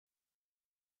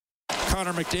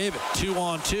Connor McDavid,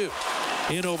 2-on-2.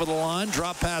 In over the line,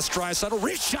 drop pass, Draisaitl,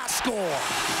 reach shot, score.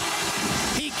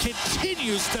 He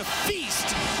continues to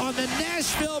feast on the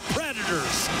Nashville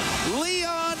Predators.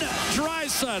 Leon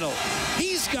Draisaitl,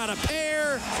 he's got a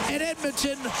pair, and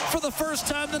Edmonton, for the first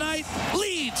time tonight,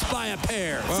 leads by a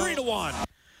pair, 3-1.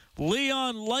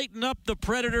 Leon lighten up the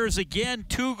Predators again.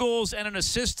 2 goals and an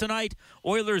assist tonight.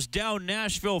 Oilers down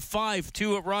Nashville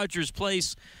 5-2 at Rogers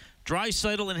Place.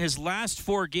 Draisaitl in his last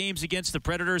 4 games against the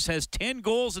Predators has 10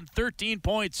 goals and 13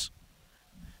 points.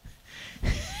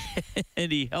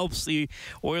 And he helps the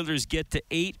Oilers get to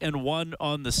 8-1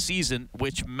 on the season,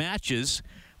 which matches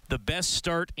the best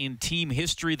start in team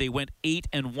history. They went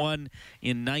 8-1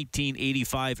 in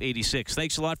 1985-86.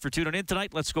 Thanks a lot for tuning in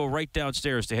tonight. Let's go right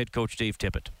downstairs to head coach Dave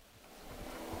Tippett.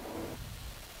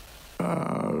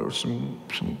 Some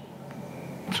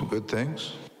good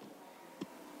things.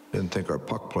 Didn't think our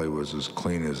puck play was as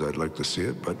clean as I'd like to see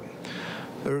it, but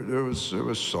it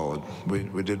was solid.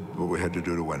 We did what we had to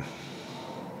do to win.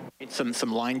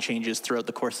 Some line changes throughout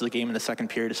the course of the game in the second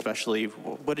period, especially.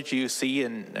 What did you see,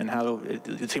 and how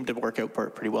it seemed to work out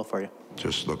pretty well for you?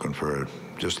 Just looking for a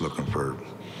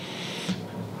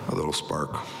little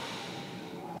spark. Is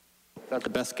that the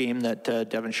best game that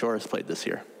Devon Shore has played this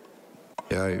year?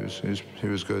 Yeah, he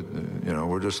was good. You know,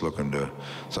 we're just looking to.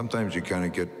 Sometimes you kind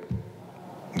of get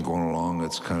going along.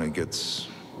 It's kind of gets.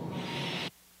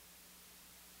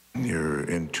 You're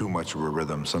in too much of a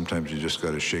rhythm. Sometimes you just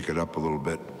got to shake it up a little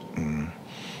bit. And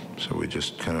so we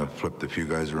just kind of flipped a few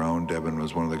guys around. Devin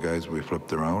was one of the guys we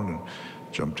flipped around and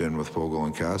jumped in with Fogle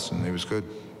and Cass, and he was good.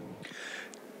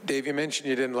 Dave, you mentioned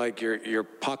you didn't like your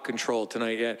puck control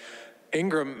tonight yet.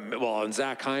 Ingram, well, and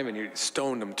Zach Hyman, you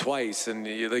stoned them twice, and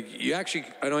you actually,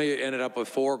 I know you ended up with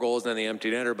 4 goals and then the empty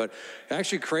netter, but you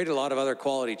actually created a lot of other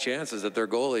quality chances that their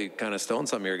goalie kind of stoned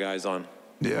some of your guys on.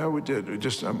 Yeah, we did.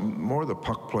 Just more the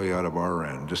puck play out of our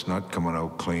end, just not coming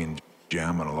out clean,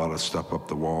 jamming a lot of stuff up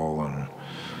the wall and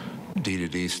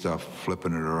D-to-D stuff,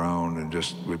 flipping it around, and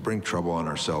just we bring trouble on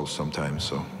ourselves sometimes.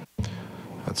 So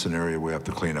that's an area we have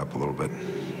to clean up a little bit.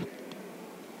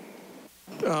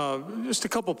 Just a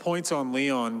couple points on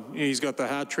Leon. He's got the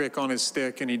hat trick on his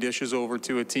stick, and he dishes over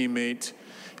to a teammate.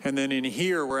 And then in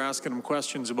here, we're asking him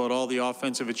questions about all the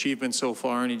offensive achievements so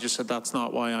far, and he just said, that's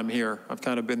not why I'm here. I've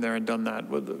kind of been there and done that.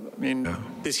 I mean,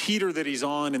 this heater that he's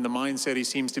on and the mindset he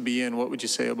seems to be in, what would you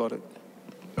say about it?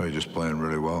 Oh, he's just playing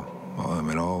really well. I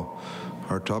mean, all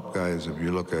our top guys, if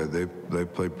you look at it,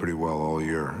 they've played pretty well all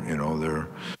year. You know, the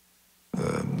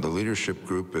leadership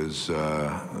group is,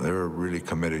 they're a really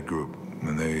committed group.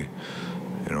 And they,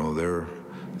 you know,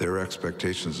 their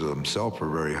expectations of themselves are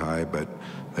very high, but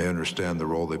they understand the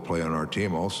role they play on our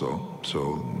team also.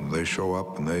 So they show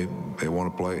up and they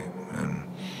want to play. And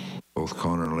both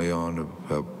Connor and Leon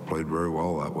have played very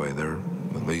well that way. They're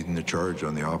leading the charge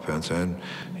on the offense. And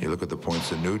you look at the points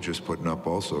that Nuge is putting up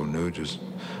also. Nuge is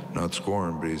not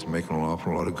scoring, but he's making an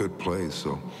awful lot of good plays.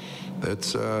 So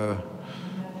that's, you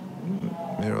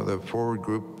know, the forward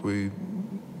group, we're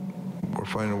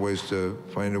finding ways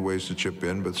to chip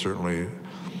in, but certainly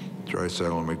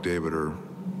Draisaitl and McDavid are,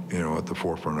 you know, at the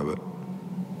forefront of it.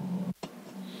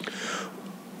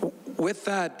 With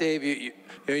that, Dave, you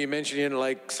mentioned you didn't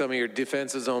like some of your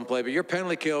defensive zone play, but your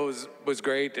penalty kill was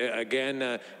great. Again,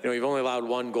 you know, you've only allowed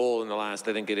 1 goal in the last,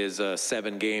 I think it is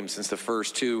 7 games since the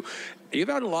first 2. You've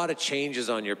had a lot of changes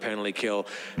on your penalty kill.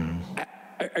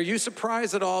 Are you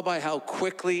surprised at all by how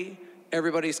quickly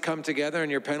everybody's come together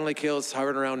and your penalty kill is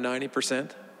hovering around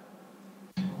 90%?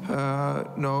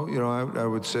 No, you know, I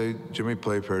would say Jimmy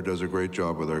Playfair does a great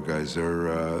job with our guys.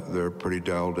 They're pretty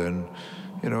dialed in.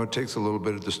 You know, it takes a little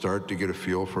bit at the start to get a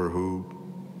feel for who,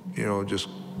 you know, just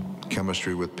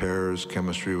chemistry with pairs,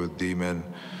 chemistry with D-men.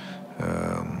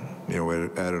 You know, we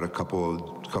added a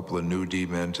couple of new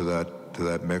D-men to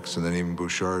that mix, and then even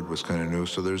Bouchard was kind of new.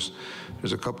 So there's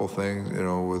a couple things, you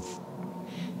know, with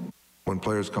when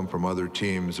players come from other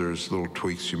teams, there's little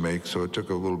tweaks you make. So it took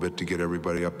a little bit to get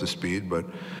everybody up to speed, but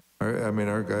I mean,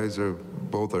 our guys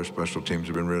both our special teams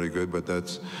have been really good, but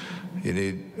you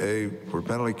need, for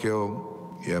penalty kill,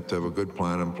 you have to have a good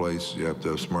plan in place, you have to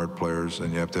have smart players,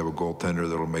 and you have to have a goaltender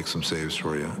that'll make some saves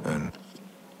for you. And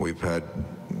we've had,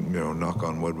 you know, knock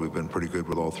on wood, we've been pretty good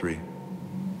with all 3.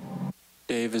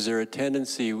 Dave, is there a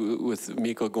tendency with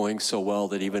Mikko going so well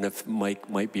that even if Mike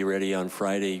might be ready on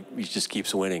Friday, he just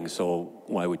keeps winning, so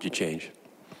why would you change?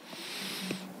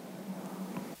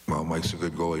 Well, Mike's a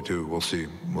good goalie too. We'll see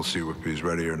if he's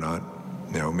ready or not.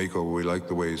 You know, Mikko, we like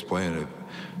the way he's playing.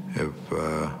 If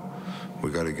we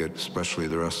got to get, especially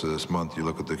the rest of this month, you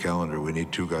look at the calendar, we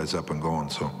need 2 guys up and going.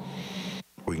 So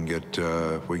we can get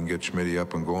Schmitty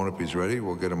up and going, if he's ready,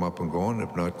 we'll get him up and going.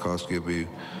 If not, Koski will be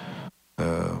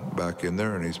back in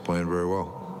there, and he's playing very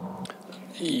well.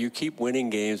 You keep winning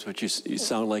games, but you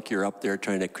sound like you're up there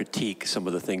trying to critique some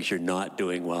of the things you're not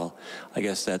doing well. I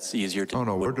guess that's easier to... Oh,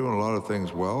 no, we're doing a lot of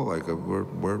things well. Like,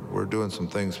 we're doing some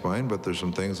things fine, but there's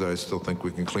some things that I still think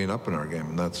we can clean up in our game.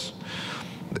 And that's...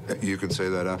 You could say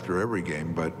that after every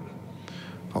game, but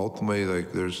ultimately,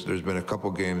 like, there's been a couple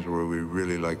games where we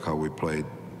really like how we played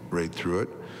right through it.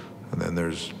 And then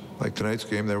there's... Like tonight's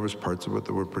game, there was parts of it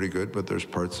that were pretty good, but there's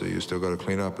parts that you still got to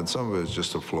clean up. And some of it is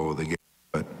just the flow of the game.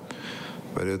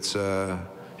 But it's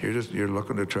you're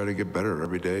looking to try to get better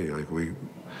every day. Like we've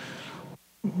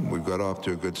got off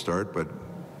to a good start, but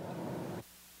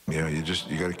you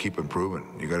got to keep improving.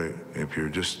 If you're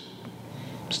just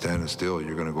standing still,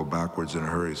 you're going to go backwards in a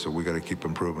hurry. So we got to keep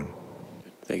improving.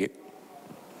 Thank you.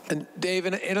 And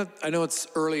Dave, I know it's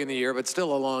early in the year, but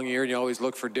still a long year, and you always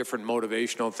look for different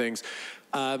motivational things.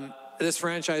 This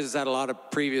franchise has had a lot of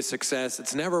previous success.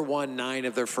 It's never won 9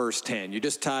 of their first 10. You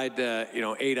just tied,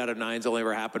 8 out of 9's only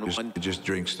ever happened one. Just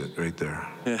jinxed it right there.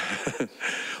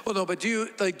 Well, no, but do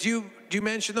you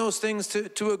mention those things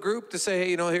to a group to say,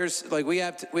 hey, here's like we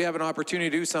have an opportunity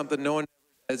to do something no one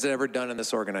has ever done in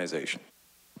this organization?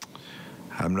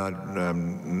 I'm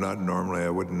not normally. I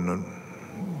wouldn't,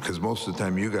 because most of the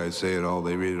time you guys say it all,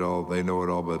 they read it all, they know it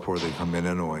all before they come in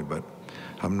anyway. But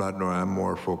I'm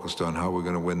more focused on how we're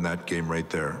going to win that game right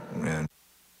there. And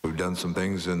we've done some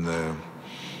things in the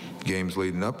games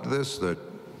leading up to this that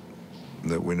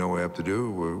we know we have to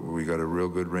do. We got a real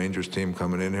good Rangers team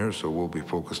coming in here, so we'll be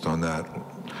focused on that.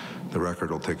 The record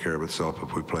will take care of itself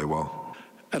if we play well.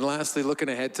 And lastly, looking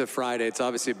ahead to Friday, it's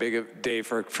obviously a big day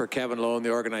for Kevin Lowe and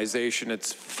the organization.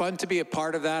 It's fun to be a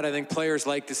part of that. I think players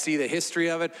like to see the history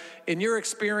of it. In your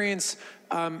experience,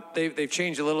 they've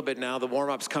changed a little bit now, the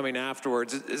warm-ups coming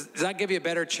afterwards. Does that give you a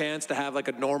better chance to have like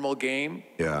a normal game?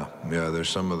 Yeah,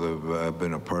 there's I've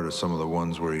been a part of some of the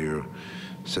ones where you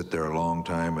sit there a long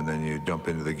time and then you jump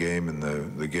into the game and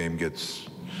the game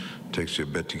takes you a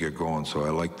bit to get going. So I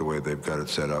like the way they've got it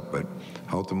set up. But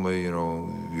ultimately,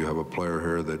 you have a player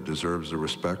here that deserves the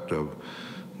respect of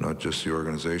not just the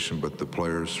organization, but the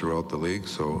players throughout the league.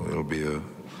 So it'll be a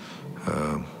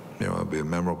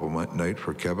memorable night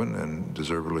for Kevin, and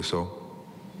deservedly so.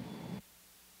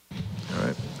 All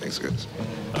right, thanks, guys.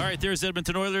 All right, there's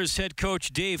Edmonton Oilers head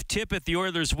coach Dave Tippett. The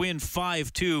Oilers win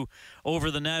 5-2 over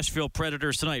the Nashville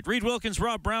Predators tonight. Reed Wilkins,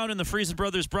 Rob Brown in the Friesen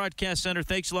Brothers Broadcast Center.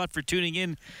 Thanks a lot for tuning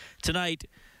in tonight.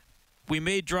 We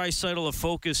made Draisaitl a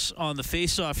focus on the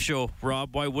face-off show,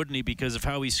 Rob. Why wouldn't he? Because of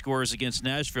how he scores against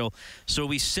Nashville. So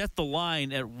we set the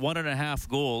line at 1.5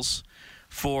 goals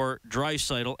for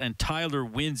Draisaitl, and Tyler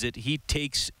wins it. He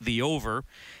takes the over,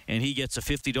 and he gets a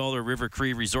 $50 River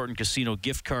Cree Resort and Casino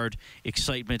gift card.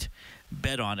 Excitement,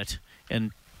 bet on it.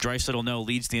 And Draisaitl now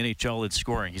leads the NHL in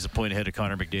scoring. He's a point ahead of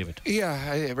Connor McDavid.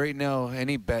 Yeah, right now,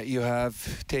 any bet you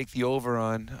have, take the over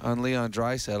on Leon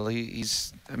Draisaitl.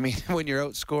 He's when you're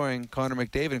outscoring Connor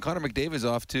McDavid, and Connor McDavid's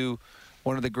off to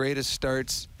one of the greatest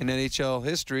starts in NHL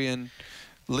history, and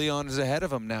Leon is ahead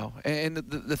of him now. And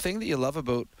the thing that you love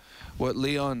about what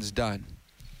Leon's done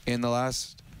in the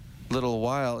last little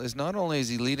while is not only is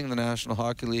he leading the National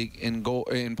Hockey League in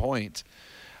points,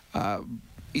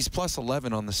 he's plus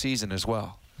 11 on the season as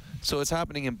well. So it's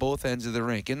happening in both ends of the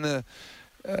rink. In the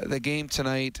game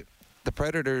tonight, the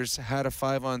Predators had a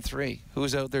 5-on-3.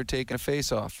 Who's out there taking a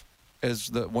face-off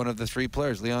as one of the 3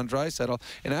 players? Leon Draisaitl,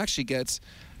 and actually gets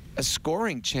a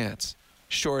scoring chance,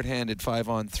 shorthanded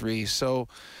 5-on-3. So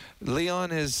Leon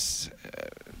has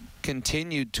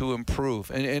continued to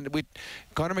improve, and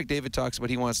Connor McDavid talks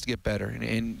about he wants to get better,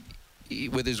 and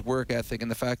with his work ethic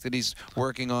and the fact that he's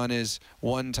working on his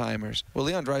one-timers. Well,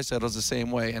 Leon Draisaitl's the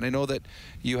same way, and I know that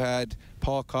you had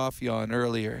Paul Coffey on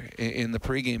earlier in the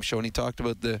pregame show, and he talked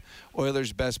about the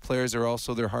Oilers' best players are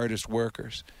also their hardest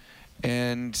workers,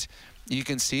 and you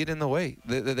can see it in the way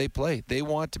that they play. They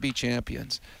want to be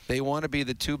champions. They want to be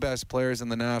the 2 best players in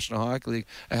the National Hockey League.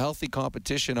 A healthy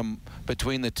competition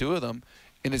between the 2 of them,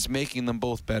 and it's making them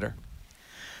both better.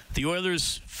 The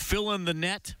Oilers fill in the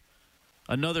net.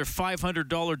 Another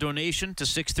 $500 donation to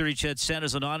 630 CHED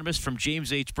Santa's Anonymous from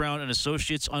James H. Brown and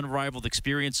Associates. Unrivaled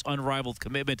experience, unrivaled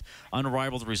commitment,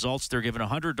 unrivaled results. They're given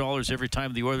 $100 every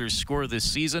time the Oilers score this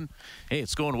season. Hey,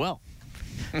 it's going well.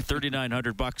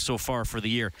 $3,900 so far for the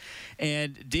year.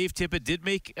 And Dave Tippett did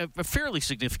make a fairly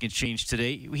significant change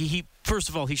today. He first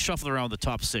of all, he shuffled around the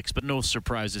top 6, but no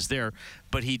surprises there.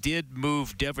 But he did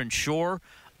move Devon Shore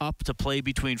up to play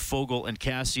between Foegele and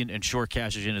Cassian, and Shore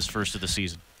cashes in his first of the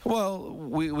season. Well,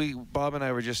 we Bob and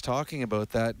I were just talking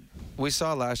about that. We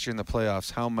saw last year in the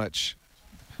playoffs how much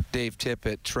Dave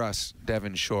Tippett trusts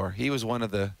Devon Shore. He was one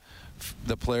of the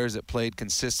players that played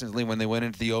consistently when they went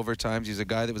into the overtimes. He's a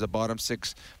guy that was a bottom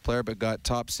 6 player but got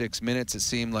top 6 minutes, it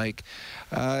seemed like.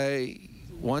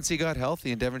 Once he got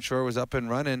healthy and Devon Shore was up and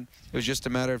running, it was just a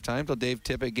matter of time till Dave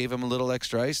Tippett gave him a little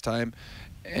extra ice time,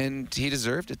 and he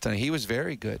deserved it tonight. He was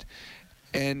very good.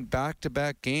 And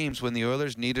back-to-back games when the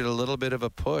Oilers needed a little bit of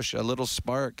a push, a little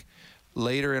spark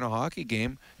later in a hockey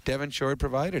game, Devon Shore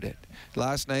provided it.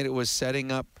 Last night it was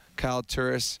setting up Kyle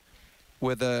Turris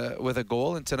with a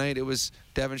goal, and tonight it was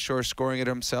Devon Shore scoring it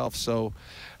himself. So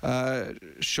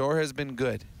Shore has been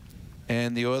good,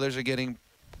 and the Oilers are getting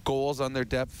goals on their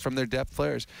depth from their depth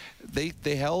players.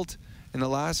 They held in the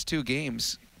last 2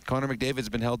 games. Connor McDavid's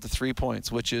been held to 3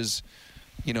 points, which is,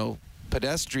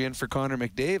 pedestrian for Connor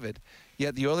McDavid.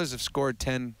 Yet the Oilers have scored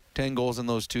 10 goals in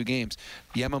those 2 games.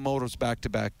 Yamamoto's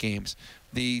back-to-back games.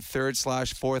 The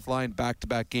 3rd/4th line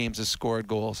back-to-back games has scored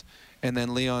goals. And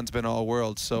then Leon's been all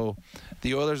world. So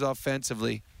the Oilers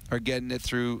offensively are getting it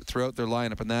throughout their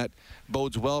lineup, and that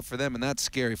bodes well for them, and that's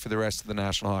scary for the rest of the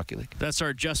National Hockey League. That's our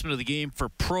adjustment of the game for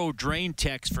Pro Drain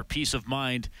Text for peace of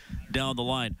mind down the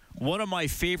line. One of my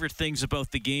favorite things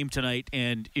about the game tonight,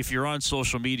 and if you're on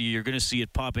social media, you're going to see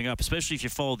it popping up, especially if you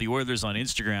follow the Oilers on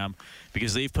Instagram,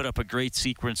 because they've put up a great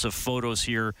sequence of photos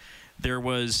here. There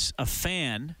was a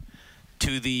fan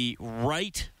to the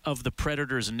right of the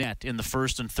Predators' net in the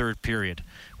first and third period,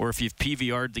 or if you've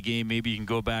PVR'd the game, maybe you can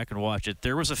go back and watch it.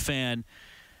 There was a fan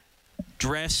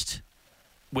dressed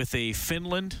with a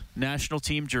Finland national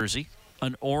team jersey,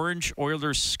 an orange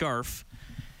Oilers scarf,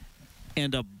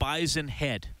 and a bison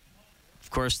head. Of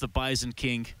course, the Bison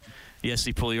King,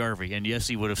 Jesse Puljujarvi, and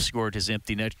Jesse would have scored his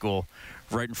empty net goal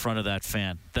right in front of that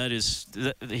fan.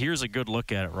 Here's a good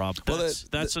look at it, Rob.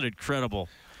 That's an incredible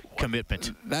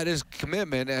commitment. That is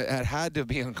commitment. It had to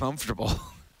be uncomfortable.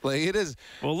 Like it is.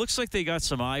 Well, it looks like they got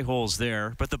some eye holes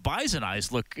there, but the bison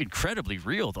eyes look incredibly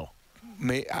real, though.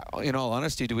 In all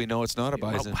honesty, do we know it's not a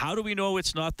bison? How do we know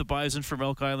it's not the bison from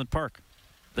Elk Island Park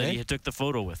that he took the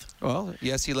photo with? Well,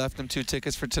 yes, he left him 2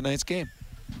 tickets for tonight's game.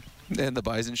 And the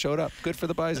bison showed up. Good for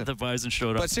the bison. The bison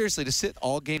showed up. But seriously, to sit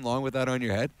all game long with that on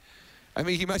your head, I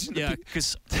mean, you imagine. Yeah,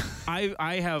 because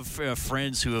I have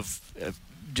friends who have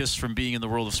just from being in the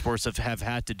world of sports have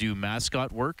had to do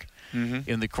mascot work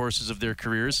in the courses of their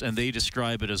careers, and they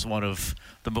describe it as one of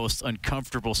the most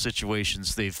uncomfortable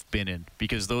situations they've been in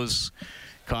because those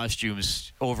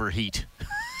costumes overheat.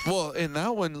 Well, and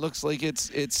that one looks like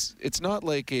it's not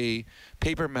like a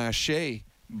paper mache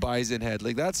bison head.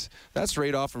 Like that's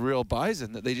right off a real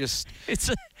bison that they just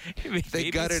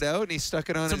they got it out and he stuck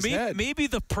it on his head. Maybe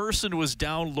the person was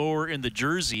down lower in the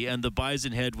jersey and the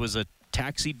bison head was a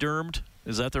taxidermed.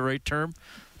 Is that the right term?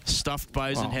 Stuffed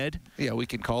bison head? Yeah, we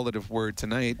can call it a word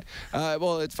tonight.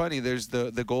 Well, it's funny. There's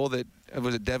the goal that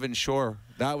was at Devon Shore.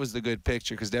 That was the good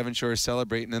picture because Devon Shore is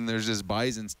celebrating, and there's this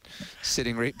bison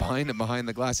sitting right behind him, behind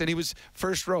the glass. And he was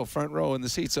front row in the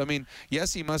seats. So, I mean,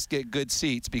 yes, he must get good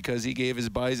seats because he gave his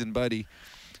bison buddy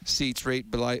seats right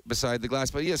beside the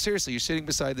glass. But, yeah, seriously, you're sitting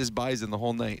beside this bison the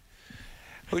whole night.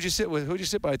 Who'd you sit with? Who'd you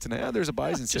sit by tonight? Oh, there's a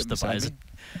bison sitting beside me.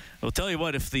 I'll tell you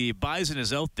what, if the bison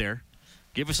is out there,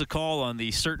 give us a call on the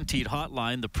CertainTeed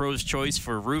hotline, the pro's choice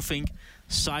for roofing,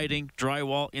 siding,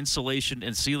 drywall, insulation,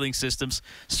 and ceiling systems.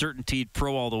 CertainTeed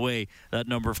Pro all the way. That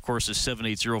number, of course, is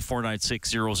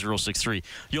 780-496-0063.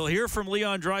 You'll hear from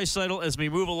Leon Draisaitl as we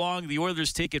move along. The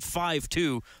Oilers take it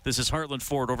 5-2. This is Heartland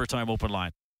Ford Overtime Open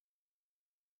Line.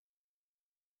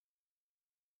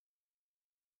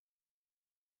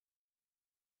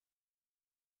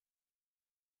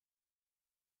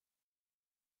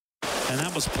 And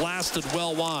that was blasted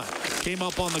well wide. Came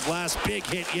up on the glass. Big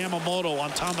hit Yamamoto on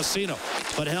Tomasino.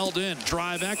 But held in.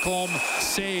 Drive Ekholm.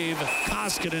 Save.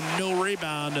 Koskinen. No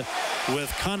rebound with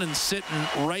Cunnin sitting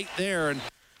right there. And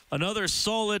another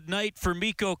solid night for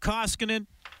Mikko Koskinen.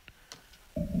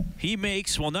 He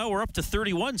makes, well, now we're up to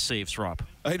 31 saves, Rob.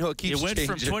 I know, it keeps changing. It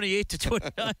went from 28 to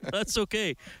 29. That's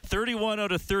okay. 31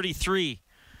 out of 33.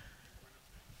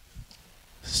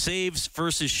 Saves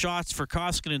versus shots for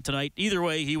Koskinen tonight. Either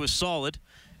way, he was solid,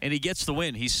 and he gets the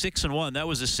win. He's 6-1. That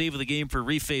was a save of the game for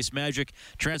Reface Magic.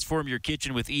 Transform your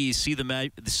kitchen with ease. See the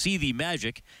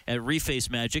magic at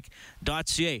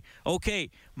refacemagic.ca.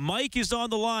 Okay, Mike is on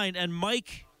the line, and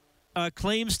Mike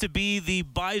claims to be the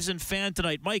Bison fan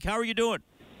tonight. Mike, how are you doing?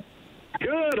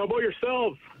 Good. How about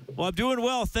yourself? Well, I'm doing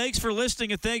well. Thanks for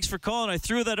listening and thanks for calling. I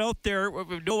threw that out there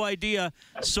with no idea.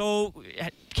 So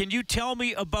can you tell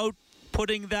me about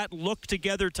putting that look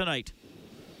together tonight?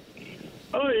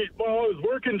 Well, I was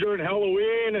working during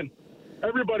Halloween, and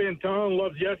everybody in town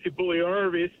loves Jesse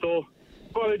Puljujarvi, so I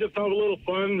thought I'd just have a little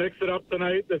fun, mix it up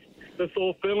tonight. this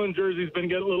old Finland jersey's been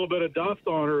getting a little bit of dust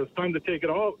on her. It's time to take it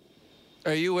out.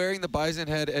 Are you wearing the bison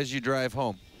head as you drive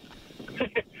home?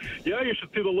 Yeah, you should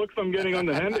see the looks I'm getting on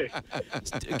the Henday.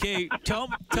 Okay, tell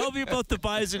me about the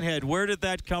bison head. Where did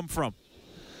that come from?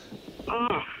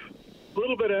 A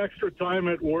little bit of extra time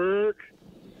at work.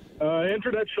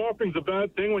 Internet shopping's a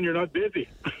bad thing when you're not busy.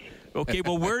 Okay,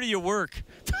 well, where do you work?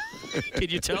 Can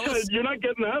you tell us? You're not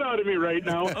getting that out of me right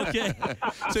now. Okay.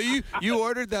 So you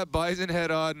ordered that bison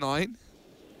head online?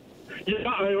 Yeah,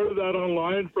 I ordered that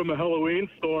online from a Halloween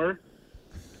store.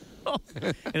 Oh,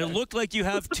 and it looked like you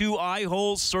have 2 eye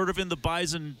holes sort of in the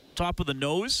bison top of the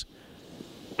nose?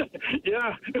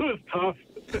 Yeah, it was tough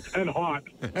and hot.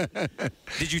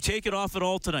 Did you take it off at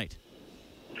all tonight?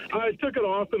 I took it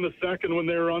off in the second when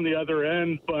they were on the other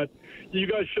end, but you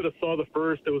guys should have saw the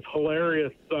first. It was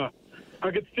hilarious. I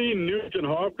could see Nugent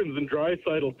Hopkins and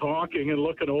Draisaitl talking and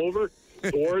looking over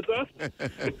towards us, and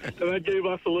that gave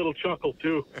us a little chuckle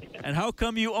too. And how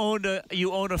come you own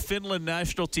a Finland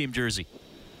national team jersey?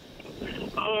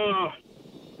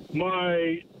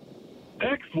 My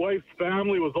ex-wife's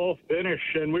family was all Finnish,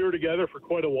 and we were together for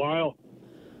quite a while,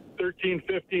 13,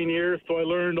 15 years, so I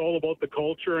learned all about the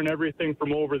culture and everything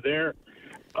from over there.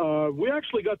 We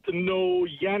actually got to know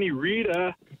Yanni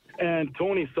Rita and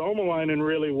Tony Salmelainen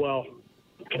really well.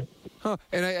 Huh.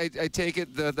 And I take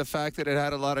it the fact that it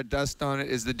had a lot of dust on it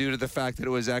is due to the fact that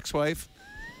it was ex-wife?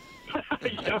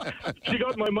 Yeah, she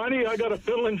got my money, I got a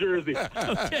Finland jersey.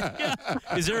 Okay, yeah.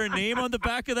 Is there a name on the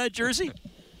back of that jersey?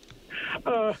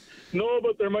 No,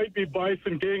 but there might be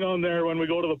Bison King on there when we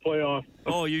go to the playoffs.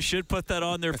 Oh, you should put that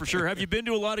on there for sure. Have you been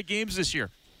to a lot of games this year?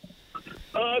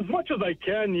 As much as I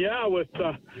can, yeah. With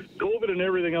COVID and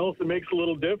everything else, it makes it a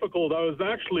little difficult. I was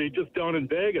actually just down in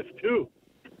Vegas, too.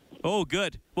 Oh,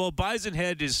 good. Well, bison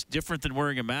head is different than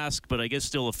wearing a mask, but I guess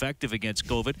still effective against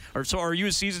COVID. So are you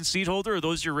a season seat holder? Are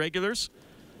those your regulars?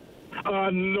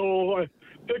 No, I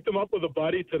picked them up with a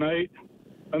buddy tonight,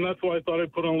 and that's why I thought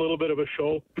I'd put on a little bit of a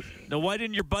show. Now, why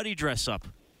didn't your buddy dress up?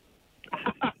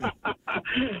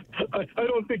 I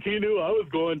don't think he knew I was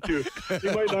going to. He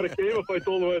might not have came if I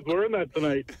told him I was wearing that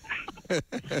tonight.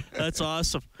 That's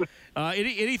awesome.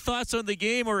 Any thoughts on the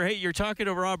game? Or, hey, you're talking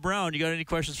to Rob Brown. You got any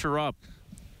questions for Rob?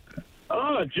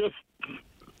 Just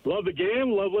love the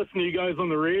game. Love listening to you guys on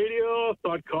the radio.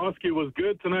 Thought Koski was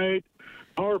good tonight.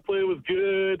 Power play was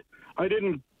good. I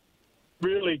didn't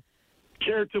really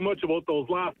care too much about those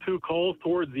last 2 calls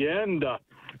towards the end.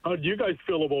 How did you guys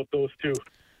feel about those 2?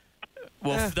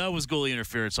 Well, that was goalie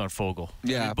interference on Foegele.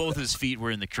 Yeah, I mean, both his feet were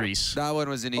in the crease. That one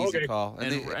was an easy call.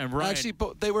 And Ryan, actually,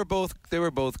 they were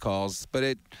both calls.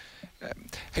 But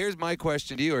here's my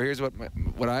question to you, or here's what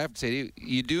I have to say to you.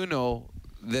 You do know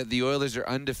that the Oilers are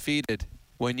undefeated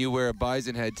when you wear a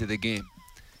bison head to the game.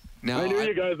 Now, I knew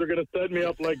you guys were going to set me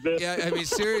up like this. Yeah, I mean,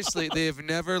 seriously, they've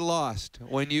never lost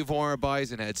when you've worn a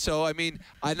bison head. So, I mean,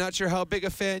 I'm not sure how big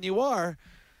a fan you are,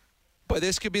 but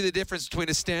this could be the difference between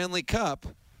a Stanley Cup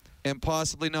and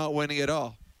possibly not winning at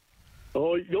all.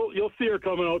 Oh, you'll see her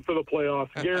coming out for the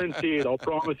playoffs, guaranteed. I'll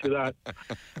promise you that.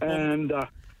 And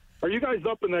are you guys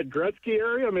up in that Gretzky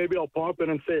area? Maybe I'll pop in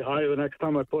and say hi the next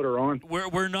time I put her on.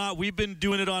 We're not. We've been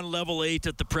doing it on level 8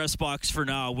 at the press box for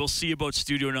now. We'll see about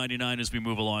Studio 99 as we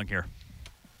move along here.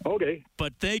 Okay.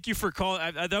 But thank you for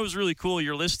calling. That was really cool.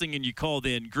 You're listening and you called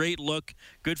in. Great look.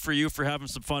 Good for you for having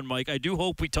some fun, Mike. I do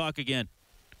hope we talk again.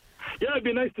 Yeah, it'd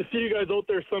be nice to see you guys out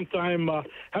there sometime.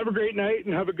 Have a great night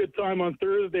and have a good time on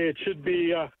Thursday. It should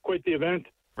be quite the event.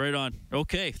 Right on.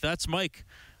 Okay, that's Mike,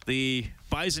 the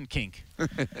Bison King.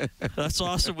 That's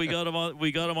awesome. We got him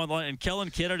online. And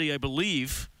Kellen Kennedy, I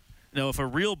believe. Now, if a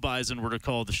real bison were to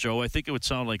call the show, I think it would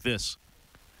sound like this.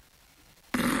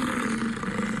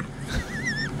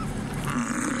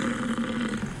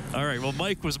 All right, well,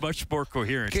 Mike was much more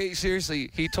coherent. Okay, seriously,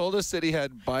 he told us that he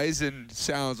had bison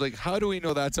sounds. Like, how do we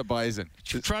know that's a bison?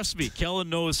 Trust me, Kellen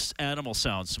knows animal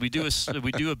sounds. We do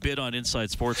a bit on Inside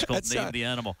Sports called Name the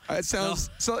Animal. That sounds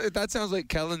like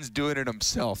Kellen's doing it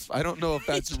himself. I don't know if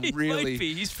that's really. Might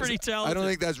be. He's pretty talented. I don't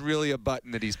think that's really a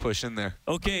button that he's pushing there.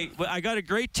 Okay, well, I got a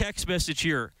great text message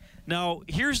here. Now,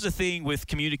 here's the thing with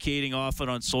communicating often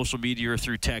on social media or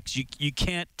through text. You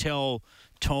can't tell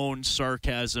tone,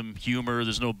 sarcasm, humor.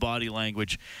 There's no body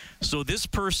language. So this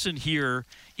person here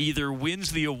either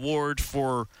wins the award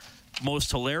for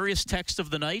most hilarious text of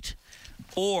the night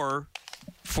or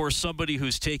for somebody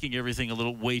who's taking everything a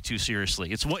little way too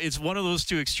seriously. It's one of those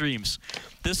 2 extremes.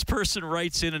 This person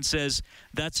writes in and says,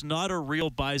 "That's not a real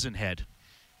bison head."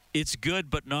 It's good,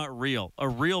 but not real. A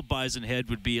real bison head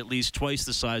would be at least twice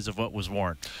the size of what was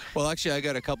worn. Well, actually, I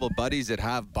got a couple of buddies that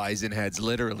have bison heads,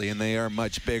 literally, and they are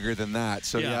much bigger than that.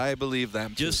 So, yeah I believe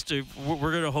them.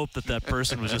 We're going to hope that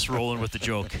person was just rolling with the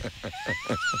joke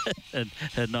and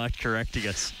not correcting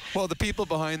us. Well, the people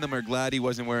behind them are glad he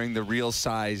wasn't wearing the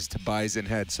real-sized bison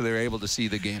head, so they were able to see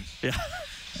the game. Yeah.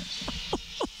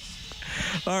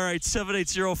 All right,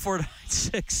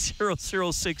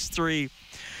 780-496-0063.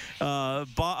 I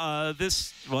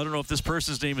don't know if this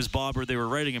person's name is Bob or they were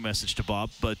writing a message to Bob,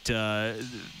 but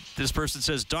this person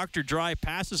says, Dr. Dry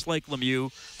passes like Lemieux,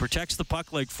 protects the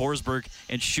puck like Forsberg,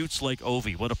 and shoots like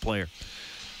Ovi. What a player.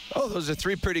 Oh, those are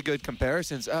three pretty good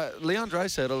comparisons. Leon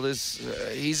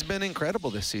Draisaitl he's been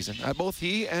incredible this season. Both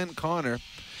he and Connor.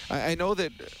 I know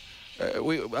that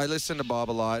I listen to Bob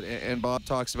a lot, and Bob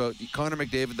talks about Connor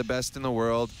McDavid, the best in the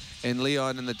world, and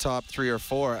Leon in the top 3 or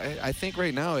 4. I think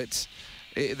right now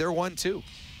they're 1-2.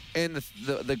 And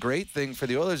the great thing for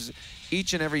the Oilers is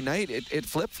each and every night it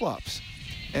flip-flops.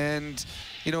 And,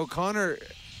 Connor,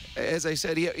 as I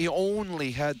said, he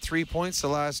only had 3 points the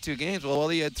last 2 games. Well, while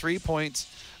he had 3 points,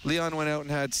 Leon went out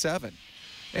and had 7.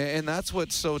 And that's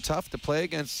what's so tough to play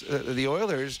against the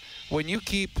Oilers. When you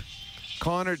keep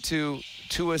Connor to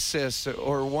 2 assists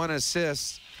or 1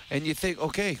 assist, and you think,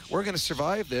 okay, we're going to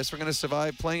survive this. We're going to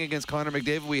survive playing against Connor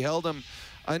McDavid. We held him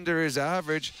under his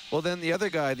average. Well, then the other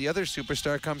guy, the other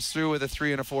superstar, comes through with a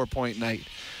 3 and a 4 point night.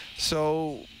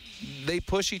 So they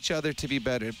push each other to be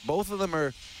better. Both of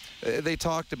them they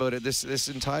talked about it. This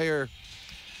entire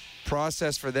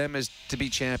process for them is to be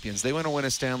champions. They want to win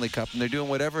a Stanley Cup, and they're doing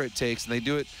whatever it takes, and they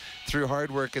do it through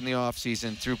hard work in the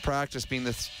offseason, through practice, being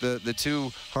the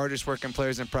 2 hardest working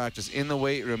players in practice, in the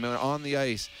weight room, and on the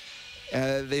ice.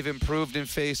 They've improved in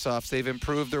face-offs. They've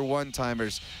improved their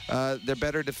one-timers. They're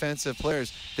better defensive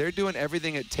players. They're doing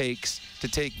everything it takes to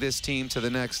take this team to the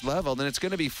next level. And it's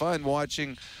going to be fun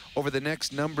watching over the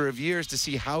next number of years to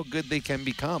see how good they can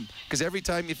become. Because every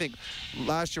time you think,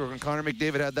 last year when Connor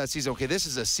McDavid had that season, okay, this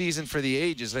is a season for the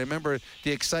ages. And I remember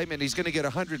the excitement. He's going to get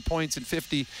 100 points in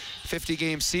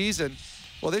 50-game season.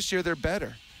 Well, this year they're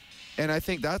better. And I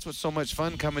think that's what's so much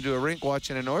fun coming to a rink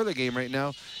watching an Oilers game right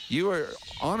now. You are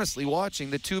honestly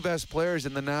watching the 2 best players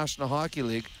in the National Hockey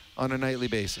League on a nightly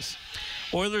basis.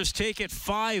 Oilers take it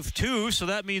 5-2, so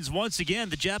that means once again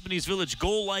the Japanese Village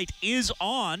goal light is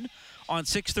on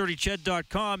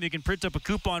 630ched.com. You can print up a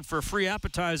coupon for a free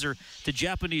appetizer to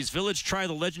Japanese Village. Try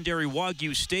the legendary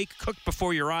Wagyu steak cooked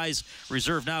before your eyes.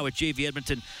 Reserve now at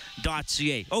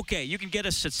jvedmonton.ca. Okay, you can get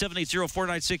us at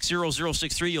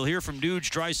 780-496-0063. You'll hear from Nuge,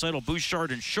 Draisaitl,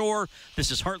 Bouchard, and Shore. This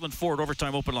is Heartland Ford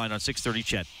Overtime Open Line on 630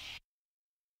 Ched.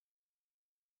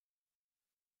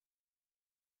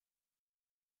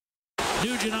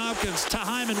 Nugent Hopkins to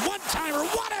Hyman. One-timer.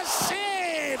 What a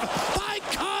save by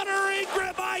Connor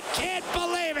Ingram. I can't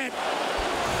believe it.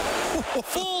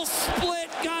 Full split.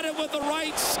 Got it with the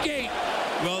right skate.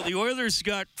 Well, the Oilers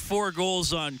got 4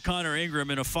 goals on Connor Ingram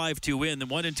in a 5-2 win, then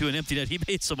 1 into an empty net. He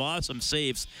made some awesome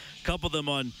saves. A couple of them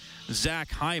on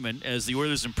Zach Hyman as the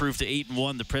Oilers improved to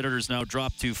 8-1. The Predators now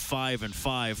dropped to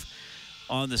 5-5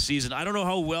 on the season. I don't know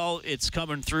how well it's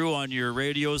coming through on your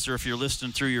radios or if you're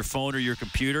listening through your phone or your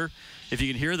computer. If you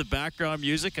can hear the background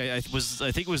music, I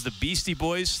think it was the Beastie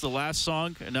Boys, the last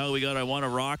song. And now we got I Wanna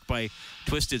Rock by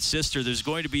Twisted Sister. There's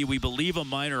going to be, we believe, a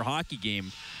minor hockey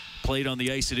game played on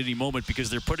the ice at any moment because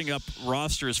they're putting up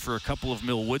rosters for a couple of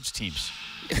Mill Woods teams.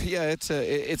 Yeah, it's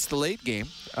the late game,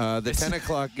 the 10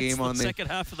 o'clock game on the second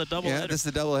half of the doubleheader. Yeah, this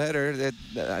is the doubleheader.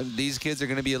 These kids are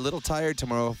going to be a little tired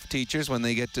tomorrow, teachers, when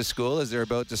they get to school, as they're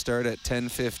about to start at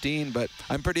 10:15. But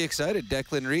I'm pretty excited.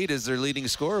 Declan Reed is their leading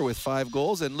scorer with 5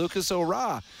 goals, and Lucas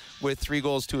O'Ra with 3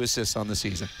 goals, 2 assists on the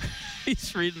season.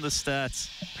 He's reading the stats.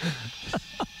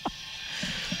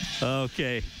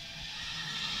 Okay.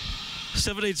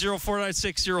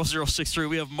 780-496-0063.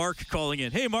 We have Mark calling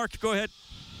in. Hey, Mark, go ahead.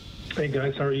 Hey,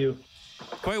 guys, how are you?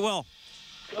 Quite well.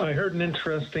 I heard an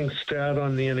interesting stat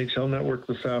on the NHL Network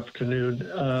this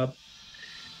afternoon.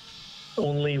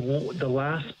 Only the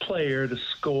last player to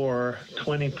score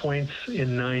 20 points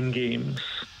in 9 games.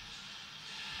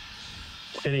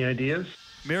 Any ideas?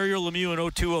 Mario Lemieux in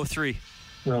 02-03.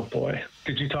 Oh, boy.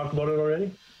 Did you talk about it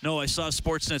already? No, I saw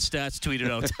Sportsnet Stats tweet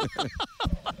it out.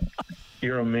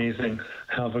 You're amazing.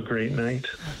 Have a great night.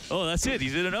 Oh, that's it.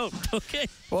 He's in and out. Okay.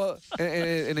 Well,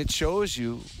 and it shows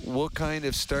you what kind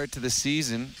of start to the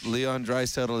season Leon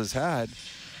Draisaitl has had.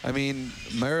 I mean,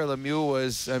 Mario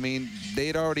Lemieux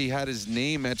they'd already had his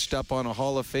name etched up on a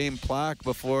Hall of Fame plaque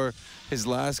before his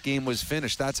last game was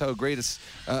finished. That's how great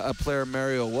a player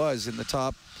Mario was, in the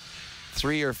top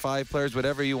 3 or 5 players,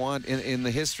 whatever you want, in the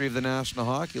history of the National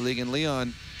Hockey League. And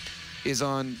Leon, is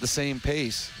on the same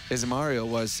pace as Mario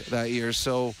was that year.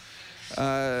 So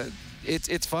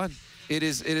it's fun. It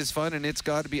is fun, and it's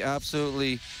got to be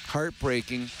absolutely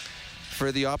heartbreaking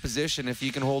for the opposition. If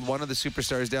you can hold one of the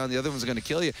superstars down, the other one's going to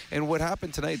kill you. And what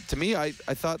happened tonight, to me, I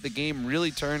thought the game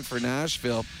really turned for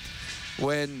Nashville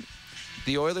when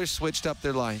the Oilers switched up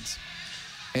their lines.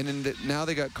 And now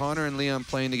they got Connor and Leon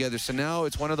playing together. So now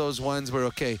it's one of those ones where,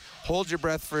 okay, hold your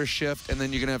breath for a shift, and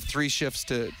then you're going to have 3 shifts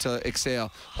to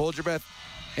exhale. Hold your breath.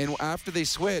 And after they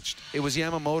switched, it was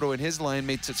Yamamoto and his line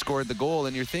mates that scored the goal.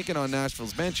 And you're thinking on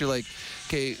Nashville's bench, you're like,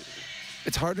 okay,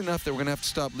 it's hard enough that we're going to have to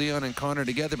stop Leon and Connor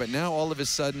together, but now all of a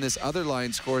sudden this other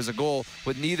line scores a goal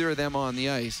with neither of them on the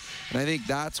ice. And I think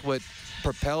that's what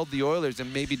propelled the Oilers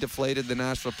and maybe deflated the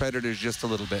Nashville Predators just a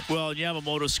little bit. Well,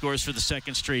 Yamamoto scores for the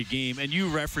second straight game, and you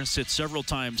referenced it several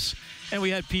times, and we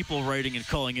had people writing and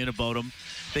calling in about him,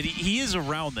 that he is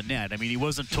around the net. I mean, he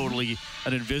wasn't totally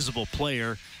an invisible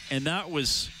player, and that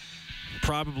was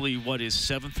probably, his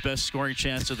 7th best scoring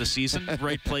chance of the season.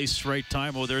 Right place, right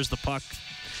time. Oh, there's the puck.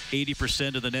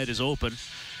 80% of the net is open.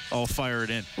 I'll fire it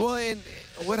in. Well, and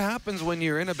what happens when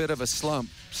you're in a bit of a slump?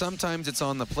 Sometimes it's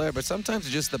on the player, but sometimes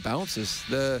it's just the bounces.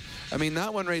 That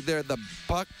one right there, the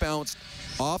puck bounced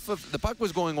off of, the puck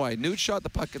was going wide. Nuge shot the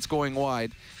puck, it's going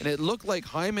wide, and it looked like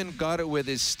Hyman got it with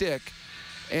his stick,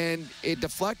 and it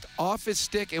deflected off his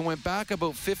stick and went back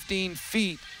about 15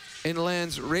 feet and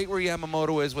lands right where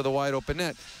Yamamoto is with a wide open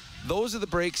net. Those are the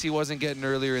breaks he wasn't getting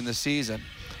earlier in the season.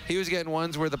 He was getting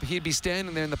ones where he'd be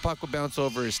standing there and the puck would bounce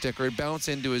over his stick or it'd bounce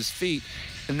into his feet,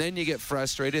 and then you get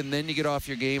frustrated, and then you get off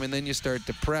your game, and then you start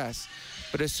to press.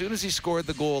 But as soon as he scored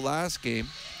the goal last game,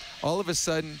 all of a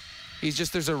sudden,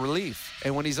 there's a relief.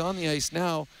 And when he's on the ice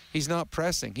now, he's not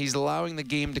pressing. He's allowing the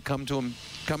game to come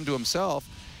to himself,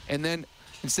 and then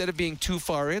instead of being too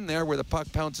far in there where the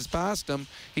puck pounces past him,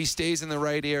 he stays in the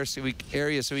right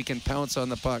area so he can pounce on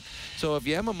the puck. So if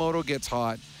Yamamoto gets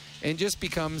hot and just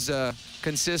becomes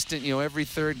consistent, every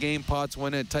third game Potts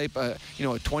win it type, a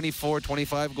 24,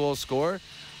 25 goal score,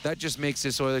 that just makes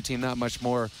this Oilers team that much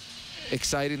more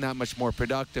exciting, that much more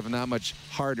productive, and that much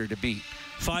harder to beat.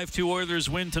 5-2 Oilers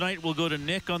win tonight. We'll go to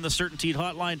Nick on the Certainteed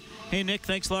hotline. Hey, Nick,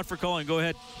 thanks a lot for calling. Go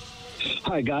ahead.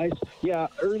 Hi, guys. Yeah,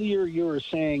 earlier you were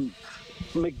saying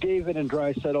McDavid and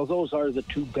Draisaitl, those are the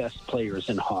 2 best players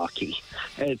in hockey.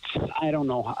 I don't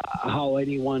know how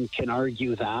anyone can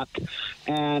argue that.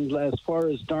 And as far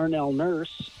as Darnell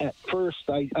Nurse, at first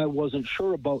I wasn't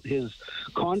sure about his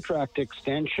contract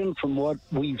extension. From what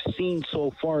we've seen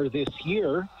so far this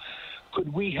year,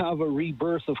 could we have a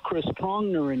rebirth of Chris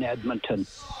Pronger in Edmonton?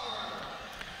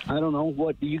 I don't know.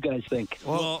 What do you guys think?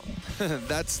 Well,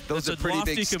 those are pretty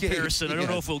big comparison. Skates. I don't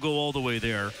know if we'll go all the way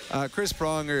there. Chris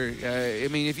Pronger,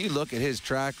 if you look at his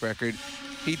track record,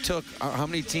 he took how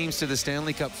many teams to the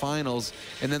Stanley Cup Finals,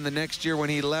 and then the next year when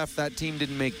he left, that team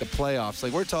didn't make the playoffs.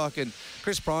 Like, we're talking,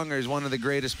 Chris Pronger is one of the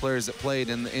greatest players that played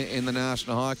in the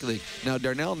National Hockey League. Now,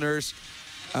 Darnell Nurse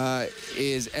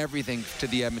is everything to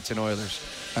the Edmonton Oilers.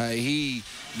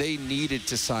 They needed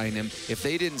to sign him. If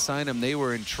they didn't sign him, they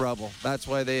were in trouble. That's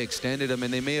why they extended him,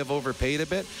 and they may have overpaid a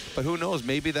bit, but who knows?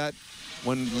 Maybe that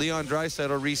when Leon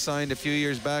Draisaitl re-signed a few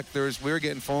years back, we were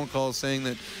getting phone calls saying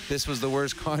that this was the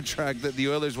worst contract that the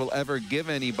Oilers will ever give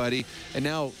anybody, and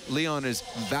now Leon is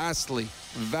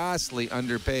vastly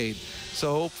underpaid.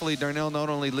 So hopefully Darnell not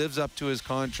only lives up to his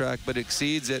contract but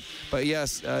exceeds it. But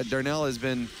yes, Darnell has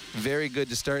been very good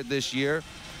to start this year,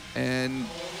 and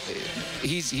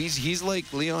he's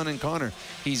like Leon and Connor.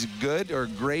 He's good or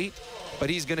great,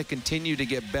 but he's going to continue to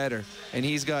get better, and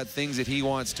he's got things that he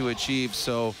wants to achieve.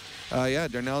 So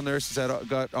Darnell Nurse has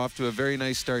got off to a very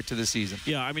nice start to the season.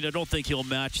 Yeah, I don't think he'll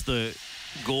match the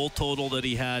goal total that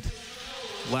he had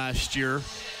last year.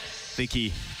 I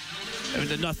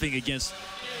think nothing against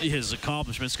his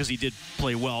accomplishments, because he did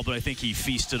play well, but I think he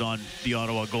feasted on the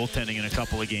Ottawa goaltending in a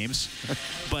couple of games.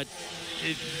 But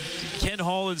Ken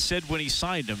Holland said when he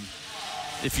signed him,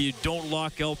 if you don't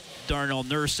lock out Darnell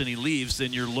Nurse and he leaves,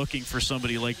 then you're looking for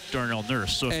somebody like Darnell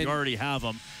Nurse. So if you already have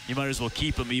him, you might as well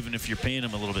keep him, even if you're paying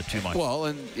him a little bit too much. Well,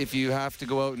 and if you have to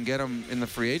go out and get him in the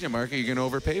free agent market, you're going to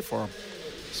overpay for him.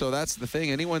 So that's the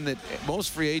thing.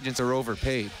 Most free agents are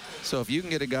overpaid. So if you can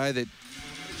get a guy that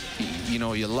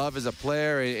you love as a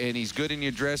player, and he's good in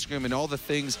your dressing room, and all the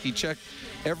things he checked,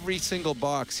 every single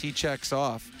box he checks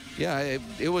off. Yeah,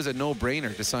 it was a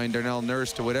no-brainer to sign Darnell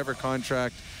Nurse to whatever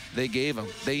contract they gave him.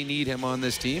 They need him on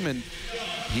this team, and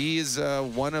he is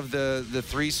one of the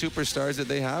three superstars that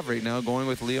they have right now, going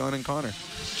with Leon and Connor.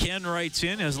 Ken writes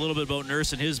in, has a little bit about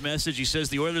Nurse in his message. He says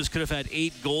the Oilers could have had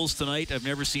 8 goals tonight. I've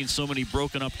never seen so many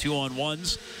broken up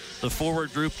 2-on-1s. The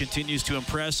forward group continues to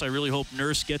impress. I really hope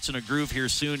Nurse gets in a groove here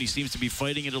soon. He seems to be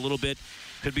fighting it a little bit.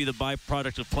 Could be the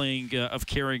byproduct of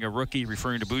carrying a rookie,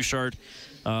 referring to Bouchard.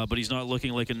 But he's not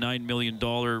looking like a $9 million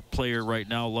player right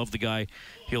now. Love the guy.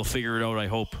 He'll figure it out, I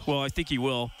hope. Well, I think he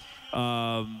will.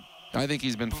 I think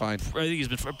he's been fine.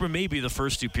 Maybe the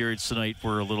first 2 periods tonight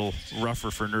were a little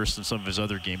rougher for Nurse than some of his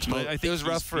other games. But I think it was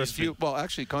rough for a few. Well,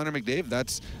 actually, Connor McDavid,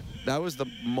 that was the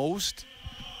most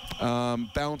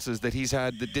bounces that he's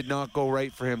had that did not go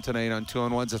right for him tonight on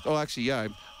 2-on-1s. Oh, actually, yeah,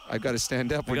 I've got to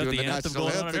stand up. We're doing the national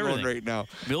anthem going right now.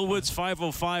 Millwood's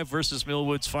 505 versus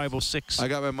Millwood's 506. I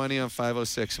got my money on